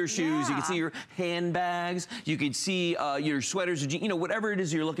can see your shoes, you can see your handbags, you can see your sweaters or jeans, you know, whatever it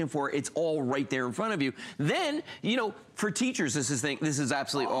is you're looking for, it's all right there in front of you. Then, you know, For teachers, this is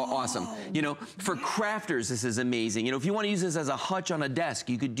absolutely awesome. You know, for crafters, this is amazing. You know, if you want to use this as a hutch on a desk,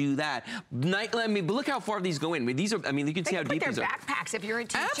 you could do that. I mean, but look how far these go in. I mean, these are, I mean, you can see how deep these are. Backpacks if you're a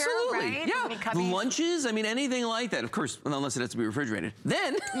teacher, absolutely, right? yeah. Lunches, I mean, anything like that. Of course, unless it has to be refrigerated.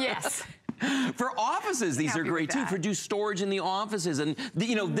 Then, yes. For offices, these are great too. For do storage in the offices, and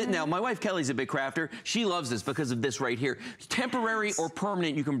you know, now my wife Kelly's a big crafter. She loves this because of this right here. Temporary or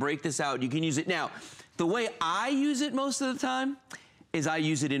permanent, you can break this out. You can use it now. The way I use it most of the time is I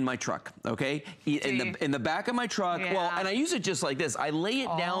use it in my truck, okay? In the back of my truck. Yeah. Well, and I use it just like this. I lay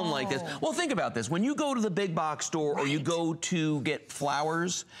it down like this. Well, think about this. When you go to the big box store or you go to get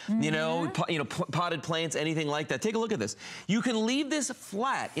flowers, you know, potted plants, anything like that, take a look at this. You can leave this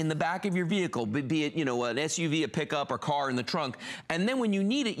flat in the back of your vehicle, be it, you know, an SUV, a pickup, or car in the trunk, and then when you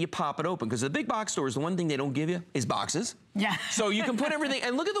need it, you pop it open. Because the big box stores, the one thing they don't give you is boxes. Yeah. So you can put everything,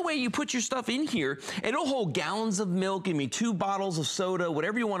 and look at the way you put your stuff in here. It'll hold gallons of milk, give me 2 bottles of soda,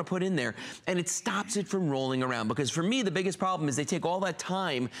 whatever you want to put in there, and it stops it from rolling around. Because for me, the biggest problem is they take all that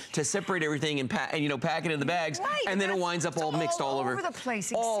time to separate everything and pack it in the bags, and then it winds up all mixed all over the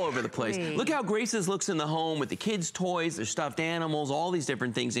place. All over the place. Look how Grace's looks in the home with the kids' toys, their stuffed animals, all these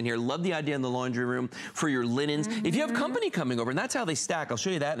different things in here. Love the idea in the laundry room for your linens. If you have company coming over, and that's how they stack, I'll show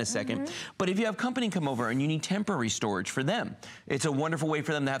you that in a second. But if you have company come over and you need temporary storage for them, it's a wonderful way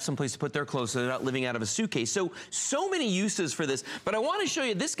for them to have some place to put their clothes so they're not living out of a suitcase. So many uses for this. But I want to show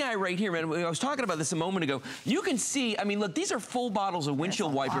you this guy right here, man. I was talking about this a moment ago. You can see, I mean, look, these are full bottles of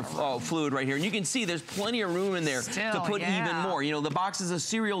windshield wiper fluid right here. And you can see there's plenty of room in there to put even more. You know, the boxes of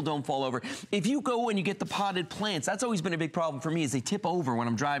cereal don't fall over. If you go and you get the potted plants, that's always been a big problem for me, is they tip over when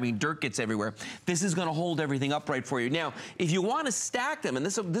I'm driving. Dirt gets everywhere. This is going to hold everything upright for you. Now, if you want to stack them, and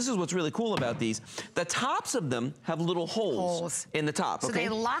this is what's really cool about these, the tops of them have little holes in the top. So they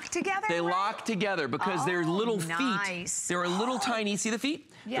lock together? They lock together because they're little feet. There are little tiny, see the feet?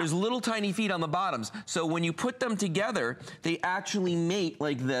 Yeah. There's little tiny feet on the bottoms. So when you put them together, they actually mate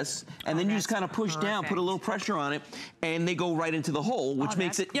like this, and then you just kind of push down, put a little pressure on it, and they go right into the hole, which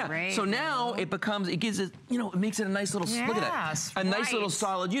makes it, great. So now it becomes, it gives it, you know, it makes it a nice little, look at that, a nice little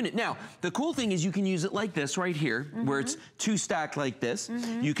solid unit. Now, the cool thing is you can use it like this right here, where it's 2 stacked like this.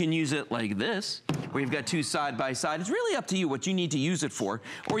 You can use it like this, where you've got 2 side by side. It's really up to you what you need to use it for,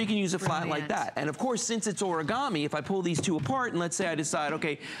 or you can use it flat like that. And of course, since it's origami, if I pull these 2 apart, and let's say I decide,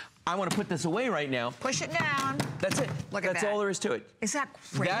 okay, I want to put this away right now. Push it down. That's it. Look at that. That's all there is to it. Is that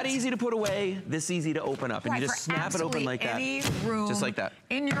great? That easy to put away, this easy to open up. And you just snap it open like that. Any room, just like that.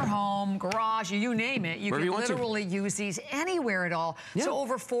 In your home, garage, you name it. You can literally use these anywhere at all. Yeah. So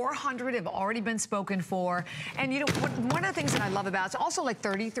over 400 have already been spoken for. And you know, one of the things that I love about it's also like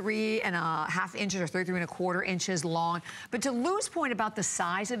 33.5 inches or 33.25 inches long. But to Lou's point about the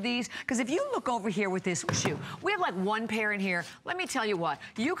size of these, because if you look over here with this shoe, we have like 1 pair in here. Let me tell you what,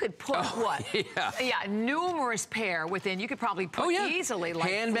 you could put numerous pair within. You could probably put easily like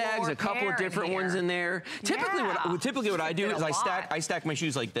handbags, a couple of different ones in there. Typically what I do is I stack my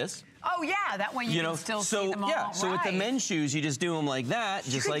shoes like this. Oh yeah, that way you can still see them all. Yeah, so with the men's shoes, you just do them like that,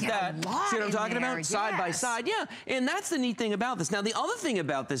 just like that. See what I'm talking about? Side by side, yeah. And that's the neat thing about this. Now, the other thing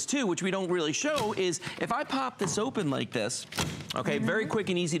about this too, which we don't really show, is if I pop this open like this, okay, very quick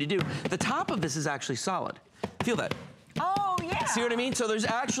and easy to do, the top of this is actually solid. Feel that? Oh, yeah. See what I mean? So there's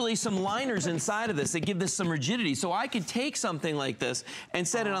actually some liners inside of this that give this some rigidity. So I could take something like this and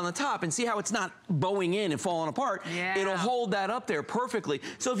set it on the top and see how it's not bowing in and falling apart. Yeah. It'll hold that up there perfectly.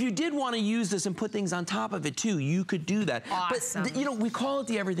 So if you did want to use this and put things on top of it too, you could do that. Awesome. But you know, we call it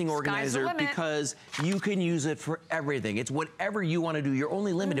the everything organizer because you can use it for everything. It's whatever you want to do. You're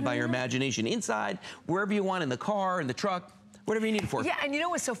only limited by your imagination. Inside, wherever you want, in the car, in the truck, whatever you need it for. Yeah, and you know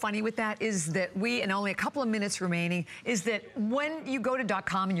what's so funny with that is that and only a couple of minutes remaining, is that when you go to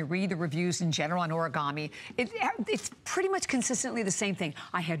 .com and you read the reviews in general on origami, it's pretty much consistently the same thing.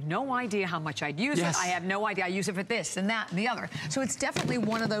 I had no idea how much I'd use it. I have no idea. I use it for this and that and the other. So it's definitely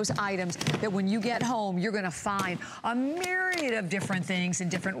one of those items that when you get home, you're going to find a myriad of different things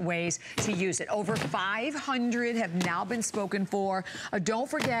and different ways to use it. Over 500 have now been spoken for. Don't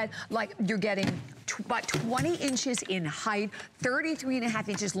forget, like, you're getting about 20 inches in height, 33.5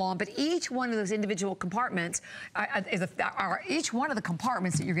 inches long, but each one of those individual compartments each one of the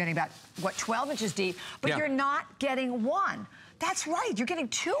compartments that you're getting about, what, 12 inches deep, but you're not getting one. That's right. You're getting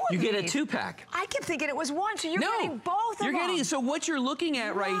two of these. You get a 2-pack. I kept thinking it was one, so you're getting both of them. So what you're looking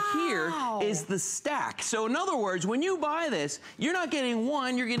at right here is the stack. So in other words, when you buy this, you're not getting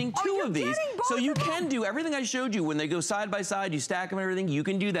one, you're getting two of these. So you can do everything I showed you when they go side by side, you stack them and everything, you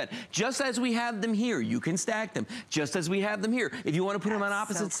can do that. Just as we have them here, you can stack them. Just as we have them here. If you want to put them on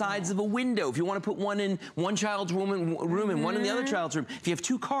opposite sides of a window, if you want to put one in one child's room and one in the other child's room, if you have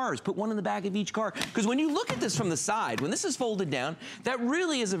 2 cars, put one in the back of each car. Because when you look at this from the side, when this is folded down, that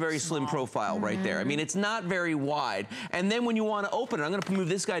really is a very slim profile right there. I mean, it's not very wide. And then when you want to open it, I'm going to move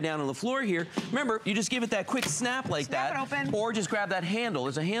this guy down on the floor here. Remember, you just give it that quick snap like that. Snap it open. Or just grab that handle.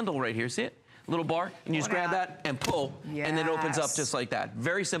 There's a handle right here. See it? Little bar, and you just grab that and pull, and then it opens up just like that.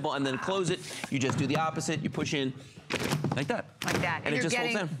 Very simple, and then close it. You just do the opposite. You push in like that. Like that. And you're just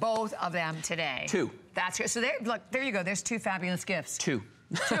getting both of them today. 2. That's good. So look, there you go. There's 2 fabulous gifts. 2.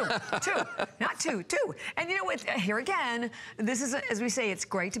 2, not 2. And you know what? Here again, this is, as we say, it's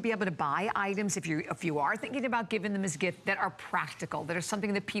great to be able to buy items if you are thinking about giving them as gift that are practical, that are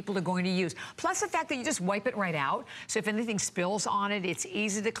something that people are going to use. Plus the fact that you just wipe it right out. So if anything spills on it, it's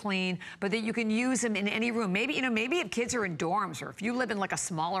easy to clean, but that you can use them in any room. Maybe, maybe if kids are in dorms or if you live in like a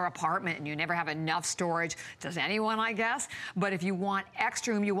smaller apartment and you never have enough storage, does anyone, I guess? But if you want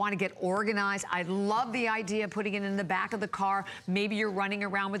extra room, you want to get organized. I love the idea of putting it in the back of the car. Maybe you're running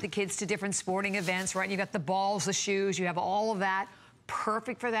around with the kids to different sporting events, right? You got the balls, the shoes, you have all of that.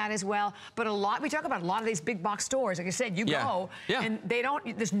 Perfect for that as well. But we talk about a lot of these big box stores, like I said, you go and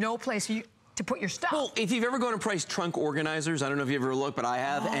there's no place to put your stuff. Well, if you've ever gone to price trunk organizers, I don't know if you ever looked, but I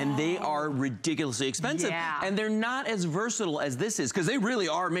have, and they are ridiculously expensive. And they're not as versatile as this is, because they really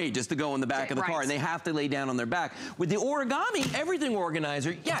are made just to go in the back of the car, and they have to lay down on their back. With the origami, everything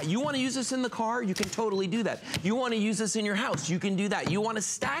organizer, you want to use this in the car, you can totally do that. You want to use this in your house, you can do that. You want to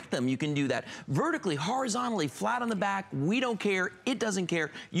stack them, you can do that. Vertically, horizontally, flat on the back, we don't care, it doesn't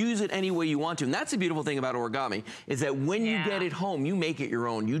care. Use it any way you want to. And that's the beautiful thing about origami, is that when you get it home, you make it your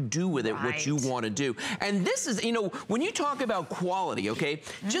own. You do with it what you want to do. And this is, when you talk about quality, okay,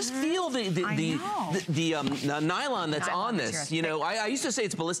 just feel the nylon that's on this. I used to say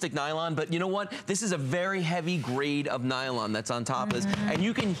it's ballistic nylon, but you know what? This is a very heavy grade of nylon that's on top of this. And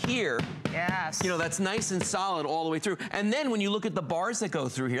you can hear, that's nice and solid all the way through. And then when you look at the bars that go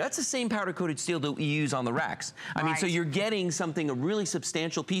through here, that's the same powder coated steel that we use on the racks. I mean, so you're getting a really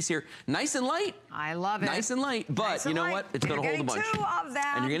substantial piece here. Nice and light. I love it. Nice and light, but you know what? It's going to hold a bunch. You're getting 2 of them.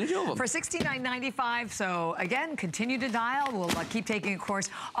 And you're getting 2 of them. For $69.95. So again, continue to dial. We'll keep taking, of course,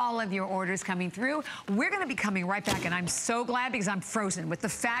 all of your orders coming through. We're going to be coming right back, and I'm so glad because I'm frozen with the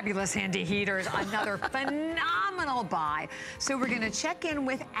fabulous handy heaters. Another phenomenal buy. So we're going to check in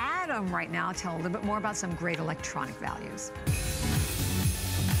with Adam right now, tell a little bit more about some great electronic values.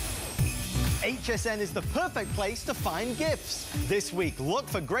 HSN is the perfect place to find gifts. This week, look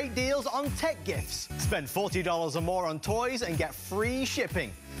for great deals on tech gifts. Spend $40 or more on toys and get free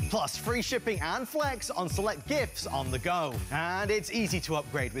shipping. Plus, free shipping and flex on select gifts on the go. And it's easy to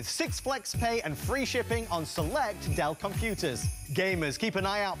upgrade with 6 flex pay and free shipping on select Dell computers. Gamers, keep an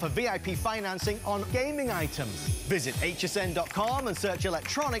eye out for VIP financing on gaming items. Visit hsn.com and search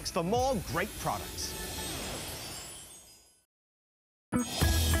electronics for more great products.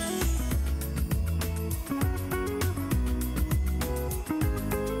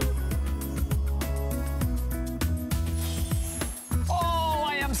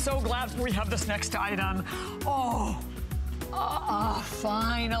 So glad we have this next item.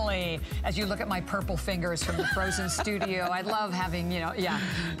 Finally. As you look at my purple fingers from the Frozen studio, I love having,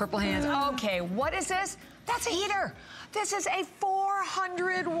 purple hands. Okay, what is this? That's a heater. This is a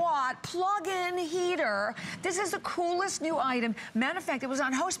 400-watt plug-in heater. This is the coolest new item. Matter of fact, it was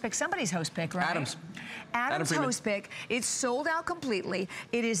on Host Pick, somebody's Host Pick, right? Adam's Host Pick. It's sold out completely.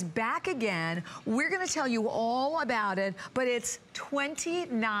 It is back again. We're going to tell you all about it, but it's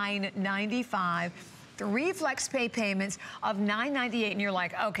 $29.95. 3 flex pay payments of $9.98, and you're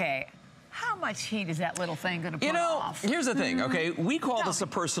like, okay, how much heat is that little thing going to put off? Here's the thing, okay? We call this a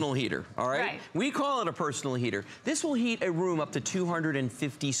personal heater, all right? We call it a personal heater. This will heat a room up to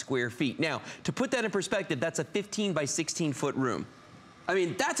 250 square feet. Now, to put that in perspective, that's a 15 by 16 foot room. I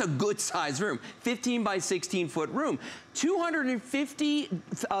mean, that's a good size room. 15 by 16 foot room. 250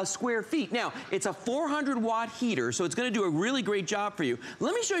 square feet. Now, it's a 400-watt heater, so it's going to do a really great job for you.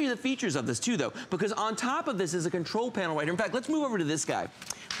 Let me show you the features of this, too, though, because on top of this is a control panel right here. In fact, let's move over to this guy,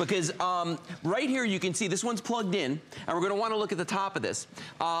 because right here you can see this one's plugged in, and we're going to want to look at the top of this.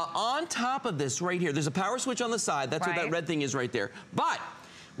 On top of this right here, there's a power switch on the side. That's what that red thing is right there. But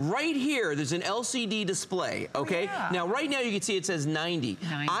Right here, there's an LCD display, okay? Oh, yeah. Now, right now, you can see it says 90.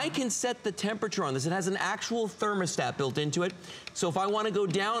 90. I can set the temperature on this. It has an actual thermostat built into it. So if I want to go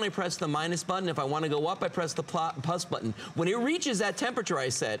down, I press the minus button. If I want to go up, I press the plus button. When it reaches that temperature I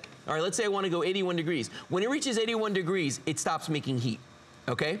set, all right, let's say I want to go 81 degrees. When it reaches 81 degrees, it stops making heat.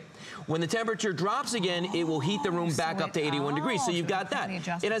 Okay? When the temperature drops again, it will heat the room back up to 81 degrees. So you've got that.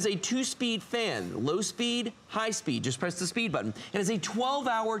 It has a 2-speed fan, low speed, high speed. Just press the speed button. It has a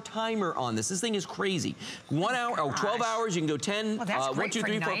 12-hour timer on this. This thing is crazy. 1 hour, 12 hours, you can go 10, 1, 2,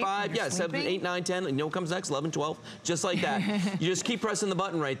 3, 4, 5, yeah, 7, 8, 9, 10. You know what comes next? 11, 12, just like that. You just keep pressing the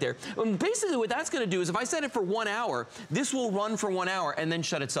button right there. Basically, what that's going to do is if I set it for 1 hour, this will run for 1 hour and then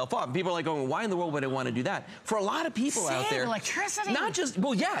shut itself off. People are like, going, why in the world would I want to do that? For a lot of people out there, electricity. not just,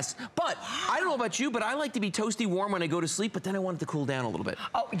 well, yes, but I don't know about you, but I like to be toasty warm when I go to sleep, but then I want it to cool down a little bit.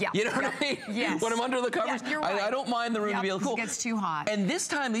 Oh, yeah. You know what I mean? Yes. When I'm under the covers, Yeah, you're right. I don't mind the room to be a little cool. It gets too hot. And this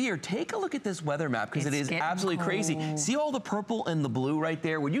time of year, take a look at this weather map because it is absolutely crazy. See all the purple and the blue right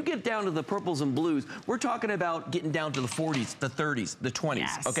there? When you get down to the purples and blues, we're talking about getting down to the 40s, the 30s, the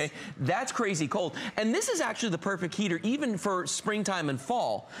 20s, okay? That's crazy cold. And this is actually the perfect heater even for springtime and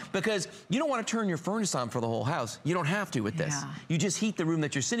fall because you don't want to turn your furnace on for the whole house. You don't have to with this. You just heat the room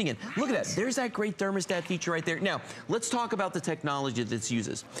that you're sitting in. Look at that. There's that great thermostat feature right there. Now, let's talk about the technology that this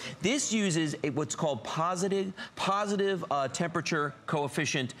uses. This uses what's called positive temperature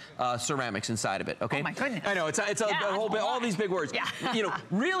coefficient ceramics inside of it, okay? Oh my goodness. I know, it's a whole bit, all these big words. Yeah. You know,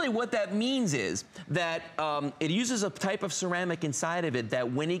 really what that means is that it uses a type of ceramic inside of it that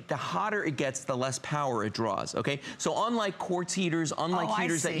the hotter it gets, the less power it draws, okay? So unlike quartz heaters, unlike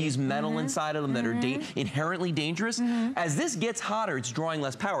heaters that use metal inside of them that are inherently dangerous, as this gets hotter, it's drawing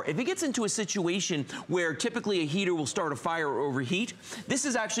less power. If it gets into a situation where typically a heater will start a fire or overheat, this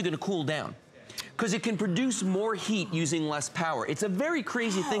is actually going to cool down because it can produce more heat using less power. It's a very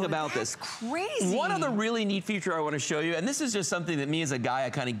crazy thing about this. Crazy. One other really neat feature I want to show you, and this is just something that me as a guy, I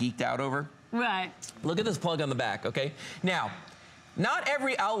kind of geeked out over. Right. Look at this plug on the back, okay? Now, not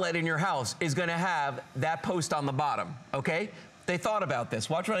every outlet in your house is going to have that post on the bottom, okay? They thought about this.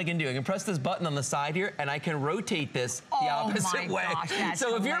 Watch what I can do. I can press this button on the side here, and I can rotate this the opposite way. Gosh, that's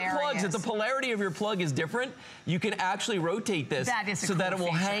so if hilarious. your plugs, if the polarity of your plug is different, you can actually rotate this so that it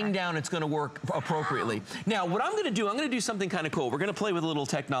will hang down. It's going to work appropriately. Now, what I'm going to do something kind of cool. We're going to play with a little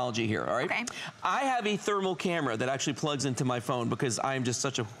technology here, all right? Okay. I have a thermal camera that actually plugs into my phone because I am just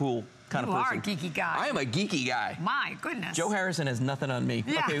such a cool kind of person. You are a geeky guy. I am a geeky guy. My goodness. Joe Harrison has nothing on me.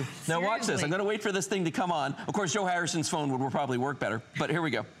 Yeah, okay, now watch this. I'm going to wait for this thing to come on. Of course, Joe Harrison's phone would probably work better, but here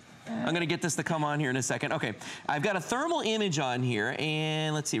we go. I'm going to get this to come on here in a second. Okay, I've got a thermal image on here,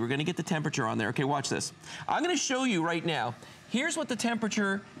 and let's see, we're going to get the temperature on there. Okay, watch this. I'm going to show you right now. Here's what the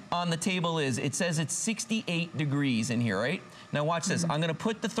temperature on the table is. It says it's 68 degrees in here, right? Now watch this. I'm going to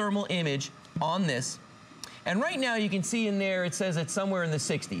put the thermal image on this. And right now you can see in there it says it's somewhere in the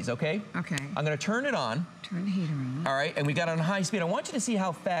 60s, okay? Okay. I'm going to turn it on. Turn the heater on. All right, and we got it on high speed. I want you to see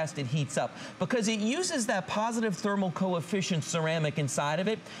how fast it heats up because it uses that positive thermal coefficient ceramic inside of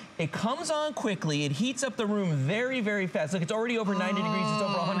it. It comes on quickly. It heats up the room very, very fast. Look, it's already over 90 degrees. It's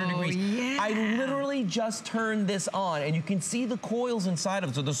over 100 degrees. Yeah. I literally just turned this on, and you can see the coils inside of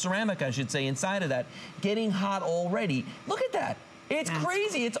it, so the ceramic, I should say, inside of that, getting hot already. Look at that. It's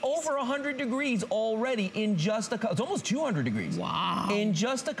crazy. It's over 100 degrees already in just it's almost 200 degrees. Wow. In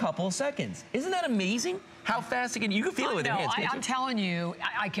just a couple of seconds. Isn't that amazing? How fast it can, you can feel it with your hands. I'm telling you,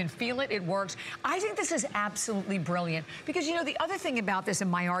 I can feel it, it works. I think this is absolutely brilliant because, you know, the other thing about this in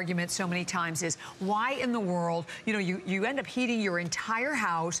my argument so many times is why in the world, you know, you end up heating your entire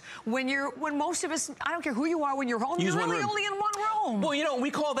house when most of us, I don't care who you are, when you're home, you're really only in one room. Well, you know, we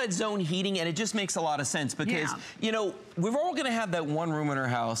call that zone heating, and it just makes a lot of sense because, you know, we're all going to have that one room in our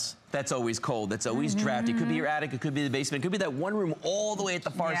house that's always cold, that's always drafty. It could be your attic, it could be the basement, it could be that one room all the way at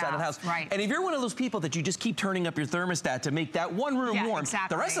the far side of the house. Right. And if you're one of those people that you just keep turning up your thermostat to make that one room warm,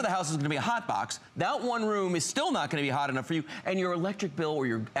 the rest of the house is going to be a hot box. That one room is still not going to be hot enough for you, and your electric bill or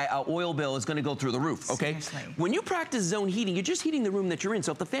your oil bill is going to go through the roof, okay? Seriously. When you practice zone heating, you're just heating the room that you're in.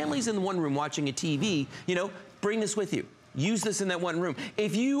 So if the family's in the one room watching a TV, you know, bring this with you. Use this in that one room.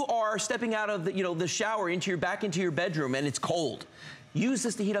 If you are stepping out of the shower back into your bedroom and it's cold, use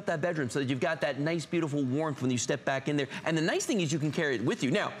this to heat up that bedroom so that you've got that nice, beautiful warmth when you step back in there. And the nice thing is you can carry it with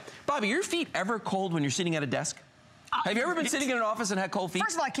you. Now, Bobby, are your feet ever cold when you're sitting at a desk? Have you ever been sitting in an office and had cold feet?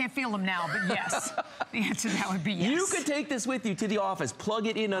 First of all, I can't feel them now, but yes. The answer to that would be yes. You could take this with you to the office, plug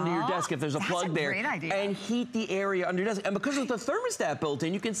it in under your desk if there's a plug there, great idea. and heat the area under your desk. And because of the thermostat built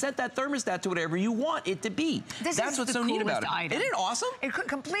in, you can set that thermostat to whatever you want it to be. That's what's so neat about it. Item. Isn't it awesome?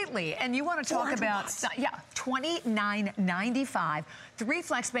 Completely. And you want to talk about, $29.95. 3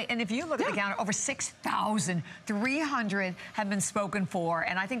 flex pay, and if you look at the counter, over 6,300 have been spoken for,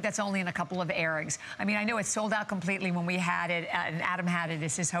 and I think that's only in a couple of airings. I mean, I know it sold out completely when we had it, and Adam had it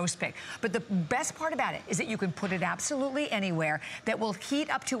as his host pick. But the best part about it is that you can put it absolutely anywhere. That will heat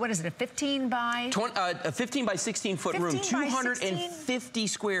up to, what is it, a 15 by? A 15 by 16 foot room, 250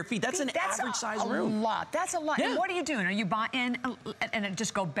 square feet. That's an average size room. That's a lot. That's a lot. Yeah. And what are you doing? Are you buying, and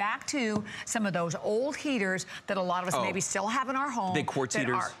just go back to some of those old heaters that a lot of us maybe still have in our home. Big quartz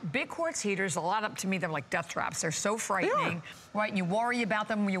heaters. Big quartz heaters, a lot of, to me, they're like death traps. They're so frightening, right? You worry about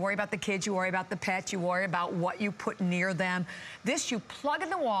them, you worry about the kids, you worry about the pets, you worry about what you put near them. This, you plug in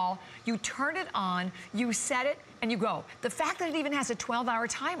the wall, you turn it on, you set it, and you go. The fact that it even has a 12-hour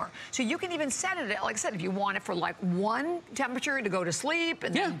timer. So you can even set it, like I said, if you want it for like one temperature to go to sleep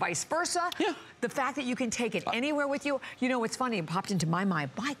and then vice versa. The fact that you can take it anywhere with you. You know, it's funny, it popped into my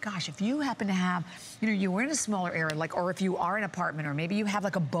mind. My gosh, if you happen to have, you know, you're in a smaller area, like, or if you are an apartment, or maybe you have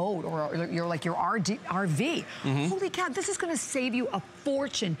like a boat, or you're like your RV. Holy cow, this is gonna save you a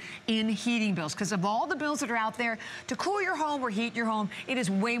fortune in heating bills. Because of all the bills that are out there, to cool your home or heat your home, it is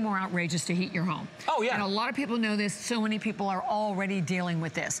way more outrageous to heat your home. Oh yeah. And a lot of people know this. So many people are already dealing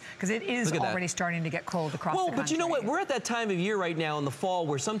with this because it is already starting to get cold across the country. Well, but you know what? We're at that time of year right now in the fall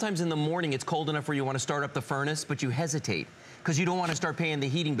where sometimes in the morning it's cold enough where you want to start up the furnace, but you hesitate because you don't want to start paying the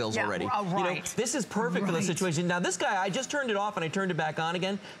heating bills already. You know, this is perfect for the situation. Now, this guy, I just turned it off and I turned it back on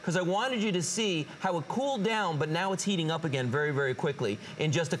again because I wanted you to see how it cooled down, but now it's heating up again very, very quickly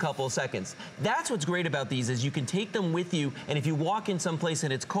in just a couple of seconds. That's what's great about these is you can take them with you, and if you walk in someplace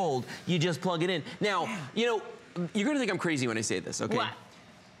and it's cold, you just plug it in. Now, you know, you're going to think I'm crazy when I say this, okay? What?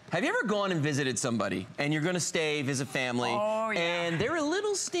 Have you ever gone and visited somebody and you're going to stay, visit family, and they're a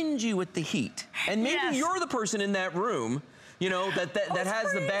little stingy with the heat? And maybe you're the person in that room, you know, that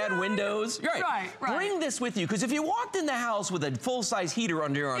has the bad windows. Right. Bring this with you, because if you walked in the house with a full-size heater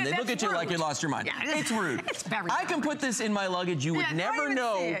under your arm, they'd look at you like you lost your mind. It's rude. It's very I can put this in my luggage. You would never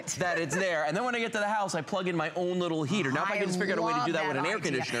know that it's there. And then when I get to the house, I plug in my own little heater. Now, if I can just figure out a way to do that with an air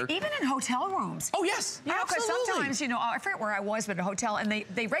conditioner. Even in hotel rooms. Oh, yes. You know, because sometimes, you know, I forget where I was, but a hotel, and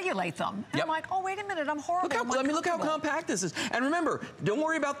they regulate them. And I'm like, oh, wait a minute, I'm horrible. Look how compact this is. And remember, don't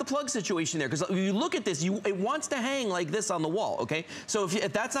worry about the plug situation there, because if you look at this, it wants to hang like this on the wall, okay? So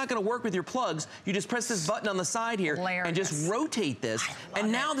if that's not going to work with your plugs, you just press this button on the side here and just rotate this, and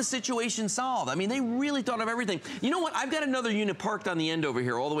now the situation's solved. I mean, they really thought of everything. You know what? I've got another unit parked on the end over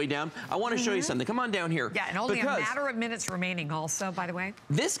here all the way down. I want to show you something. Come on down here. Yeah, and only a matter of minutes remaining also, by the way.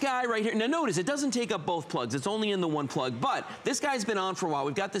 This guy right here, now notice, it doesn't take up both plugs. It's only in the one plug, but this guy's been on for a while.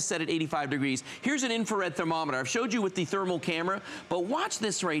 We've got this set at 85 degrees. Here's an infrared thermometer. I've showed you with the thermal camera, but watch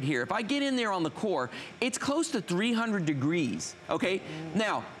this right here. If I get in there on the core, it's close to 300 degrees, okay?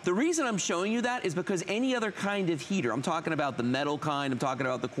 Now, the reason I'm showing you that is because any other kind of heater, I'm talking about the metal kind, I'm talking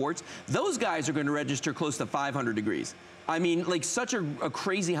about the quartz, those guys are going to register close to 500 degrees. I mean, like such a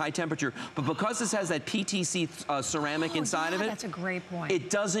crazy high temperature, but because this has that PTC ceramic inside of it, that's a great point. It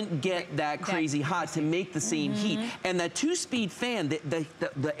doesn't get that crazy hot to make the same heat. And that 2-speed fan,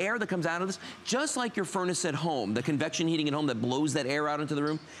 the air that comes out of this, just like your furnace at home, the convection heating at home that blows that air out into the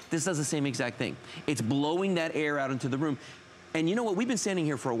room, this does the same exact thing. It's blowing that air out into the room. And you know what? We've been standing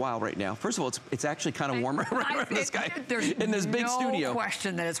here for a while right now. First of all, it's actually kind of warmer around this guy in this big studio. No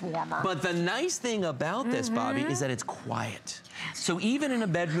question that it's warmer. But the nice thing about this, Bobby, is that it's quiet. So even in a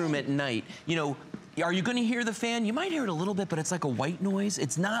bedroom at night, you know, are you going to hear the fan? You might hear it a little bit, but it's like a white noise.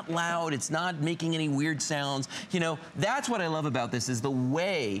 It's not loud. It's not making any weird sounds. You know, that's what I love about this is the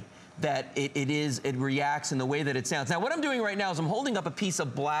way that it reacts and the way that it sounds. Now, what I'm doing right now is I'm holding up a piece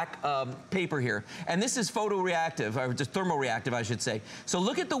of black paper here, and this is photoreactive, or just thermoreactive, I should say. So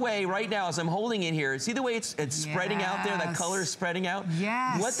look at the way right now as I'm holding it here. See the way it's spreading out there? That color is spreading out?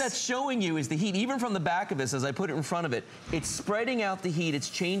 Yes. What that's showing you is the heat, even from the back of this, as I put it in front of it, it's spreading out the heat. It's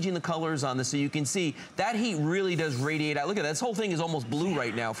changing the colors on this, so you can see that heat really does radiate out. Look at that. This whole thing is almost blue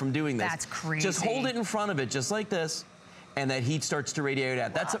right now from doing this. That's crazy. Just hold it in front of it, just like this. and that heat starts to radiate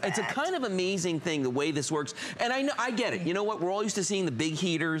out. It's a kind of amazing thing, the way this works. And I get it. You know what? We're all used to seeing the big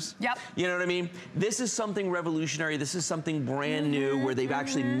heaters. Yep. You know what I mean? This is something revolutionary. This is something brand new where they've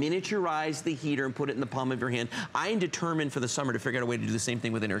actually miniaturized the heater and put it in the palm of your hand. I am determined for the summer to figure out a way to do the same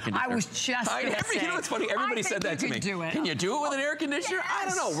thing with an air conditioner. I was just going to say. You know what's funny? Everybody said that to me. Can you do it with an air conditioner? I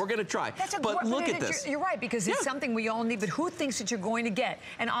don't know. We're going to try. But look at this. You're right, because it's something we all need, but who thinks that you're going to get?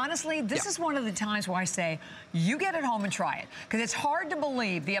 And honestly, this is one of the times where I say, you get it home and try it. Because it's hard to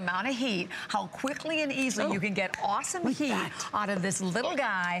believe the amount of heat, how quickly and easily you can get awesome heat out of this little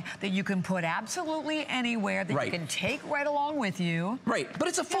guy that you can put absolutely anywhere, that you can take right along with you. Right, but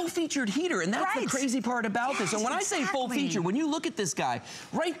it's a full-featured heater, and that's the crazy part about this. And when I say full-featured, when you look at this guy,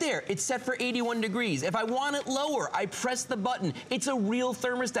 right there, it's set for 81 degrees. If I want it lower, I press the button. It's a real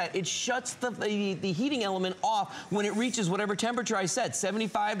thermostat. It shuts the heating element off when it reaches whatever temperature I set,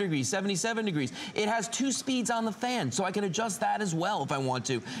 75 degrees, 77 degrees. It has 2 speeds on the fan, so I can adjust that as well if I want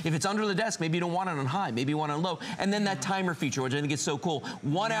to. If it's under the desk, maybe you don't want it on high, maybe you want it on low. And then that timer feature, which I think is so cool.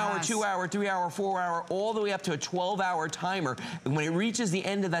 1 hour, 2 hour, 3 hour, 4 hour, all the way up to a 12-hour timer. And when it reaches the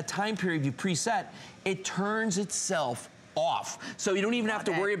end of that time period you preset, it turns itself off. So you don't even have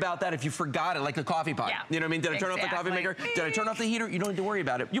to worry about that if you forgot it, like the coffee pot. You know what I mean? Did I turn off the coffee maker? Did I turn off the heater? You don't have to worry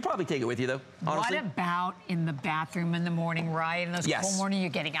about it. You probably take it with you, though, honestly. What about in the bathroom in the morning, right? In those cool morning, you're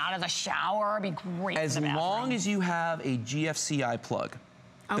getting out of the shower. It'd be great as in the bathroom. long as you have a GFCI plug,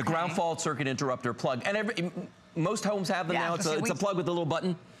 the ground fault circuit interrupter plug. And most homes have them now. It's a plug with a little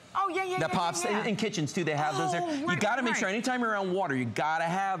button. Oh, yeah. That pops. In kitchens, too, they have those there. You got to make sure anytime you're around water, you got to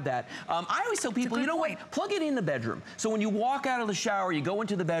have that. I always tell people, you know what? Plug it in the bedroom. So when you walk out of the shower, you go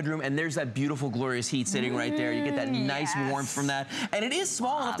into the bedroom, and there's that beautiful, glorious heat sitting right there. You get that nice warmth from that. And it is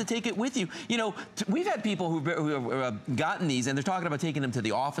small enough to take it with you. You know, we've had people who have gotten these, and they're talking about taking them to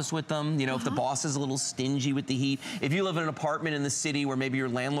the office with them. You know, if the boss is a little stingy with the heat. If you live in an apartment in the city where maybe your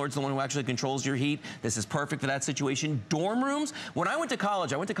landlord's the one who actually controls your heat, this is perfect for that situation. Dorm rooms. When I went to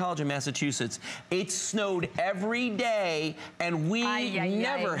college in Massachusetts. It snowed every day, and we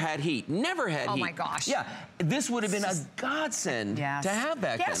never had heat. Never had heat. Oh, my gosh. Yeah, this would have been a godsend to have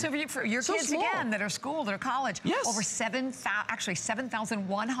back then. So for your kids, again, that are school, that are college, over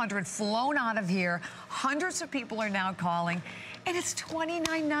 7,100 flown out of here. Hundreds of people are now calling, and it's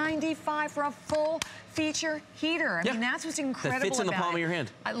 $29.95 for a full feature heater. I mean, that's what's incredible about it. Fits in the palm of your hand.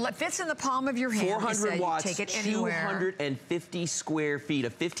 Fits in the palm of your hand. 400 watts, take it anywhere. 250 square feet, a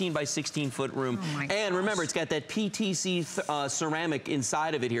 15 by 16 foot room. And remember, it's got that PTC ceramic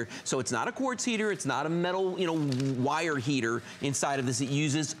inside of it here. So it's not a quartz heater. It's not a metal, wire heater inside of this. It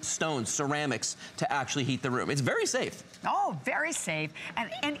uses stones, ceramics to actually heat the room. It's very safe. Oh, very safe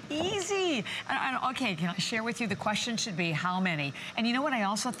and easy. Okay, can I share with you? The question should be how many? And you know what I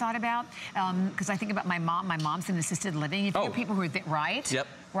also thought about? Because I think about my mom. My mom's in assisted living. If you're people who are, right? Yep.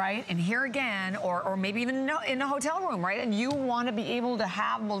 Right? And here again, or maybe even in a hotel room, right? And you want to be able to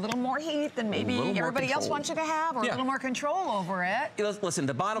have a little more heat than maybe everybody else wants you to have, or a little more control over it. Listen,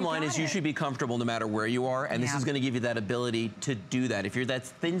 the bottom line is you should be comfortable no matter where you are, and this is going to give you that ability to do that. If you're that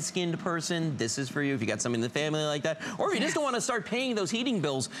thin-skinned person, this is for you. If you got somebody in the family like that, or if you just don't want to start paying those heating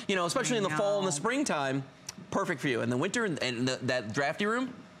bills, especially in the fall and the springtime, perfect for you. And the winter and that drafty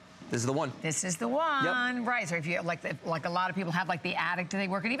room, this is the one. This is the one, right? So if you like a lot of people have like the attic, do they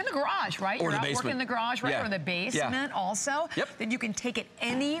work in even the garage, right? Or You're the out basement. working in the garage, right? Or the basement also. Then you can take it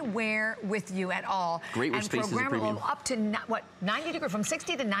anywhere with you at all. Great with spaces and program it up to what 90 degrees, from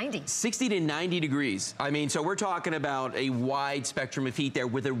 60 to 90. 60 to 90 degrees. I mean, so we're talking about a wide spectrum of heat there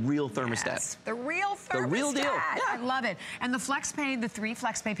with a real thermostat. Yes, the real thermostat. The real deal. Yeah. I love it. And the FlexPay, the 3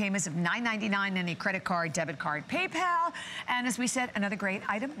 FlexPay payments of $9.99, any credit card, debit card, PayPal. And as we said, another great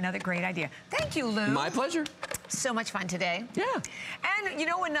item, another great idea. Thank you, Lou. My pleasure. So much fun today. Yeah. And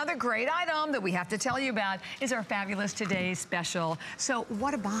another great item that we have to tell you about is our fabulous Today's Special. So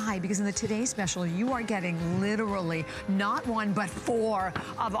what a buy, because in the Today's Special, you are getting literally not 1, but 4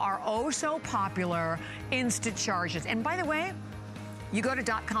 of our so popular instant charges. And by the way, you go to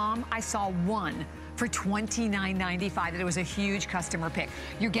 .com, I saw one for $29.95. It was a huge customer pick.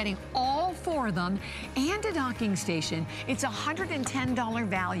 You're getting all 4 of them and a docking station. It's a $110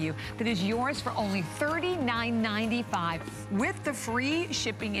 value that is yours for only $39.95 with the free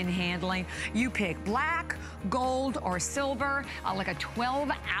shipping and handling. You pick black, gold, or silver, like a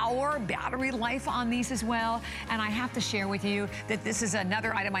 12-hour battery life on these as well. And I have to share with you that this is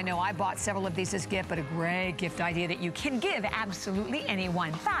another item. I know I bought several of these as gift, but a great gift idea that you can give absolutely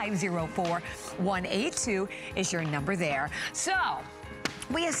anyone. 504-182 is your number there. So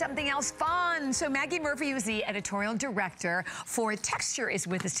We have something else fun. So Maggie Murphy, who's the editorial director for Texture, is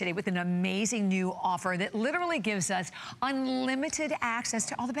with us today with an amazing new offer that literally gives us unlimited access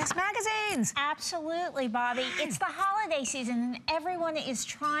to all the best magazines. Absolutely, Bobby. It's the holiday season and everyone is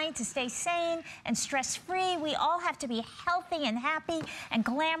trying to stay sane and stress-free. We all have to be healthy and happy and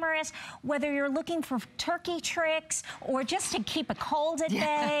glamorous, whether you're looking for turkey tricks or just to keep a cold at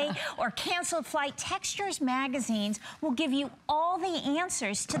bay or canceled flight. Texture's magazines will give you all the answers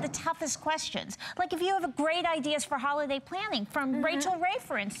to the toughest questions. Like if you have great ideas for holiday planning from Rachel Ray,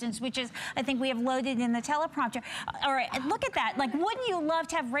 for instance, which is, I think we have loaded in the teleprompter. All right, look at that. Like, wouldn't you love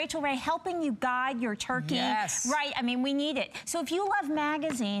to have Rachel Ray helping you guide your turkey? Yes. Right, I mean, we need it. So if you love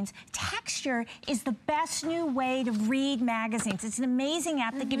magazines, Texture is the best new way to read magazines. It's an amazing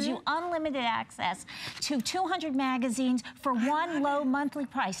app that gives you unlimited access to 200 magazines for one low monthly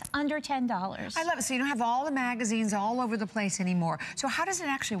price, under $10. I love it. So you don't have all the magazines all over the place anymore. So how does it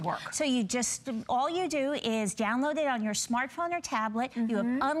actually work? So you just, all you do is download it on your smartphone or tablet. You have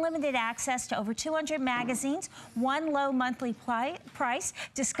unlimited access to over 200 magazines, one low monthly price.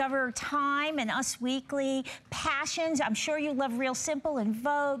 Discover Time and Us Weekly, Passions. I'm sure you love Real Simple and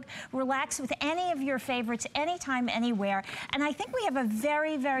Vogue. Relax with any of your favorites, anytime, anywhere. And I think we have a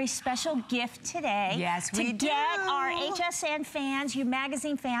very, very special gift today. Yes, we do. To get our HSN fans, you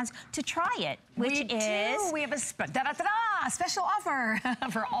magazine fans, to try it, which is... We have a special offer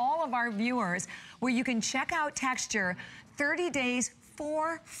for all of our viewers where you can check out Texture 30 days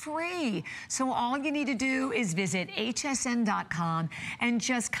for free. So all you need to do is visit hsn.com and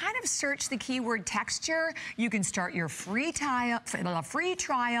just kind of search the keyword Texture. You can start your free trial.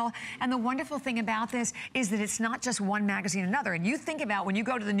 And the wonderful thing about this is that it's not just one magazine or another. And you think about when you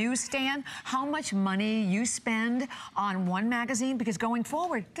go to the newsstand, how much money you spend on one magazine, because going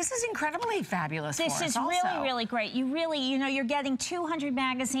forward, this is incredibly fabulous for us This is also. really, really great. You really, you know, you're getting 200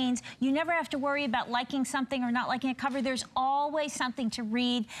 magazines. You never have to worry about liking something or not liking a cover. There's always something to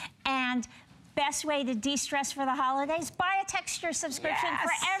read. And best way to de-stress for the holidays, buy a Texture subscription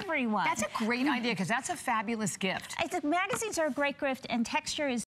for everyone. That's a great idea, because that's a fabulous gift. I think magazines are a great gift, and Texture is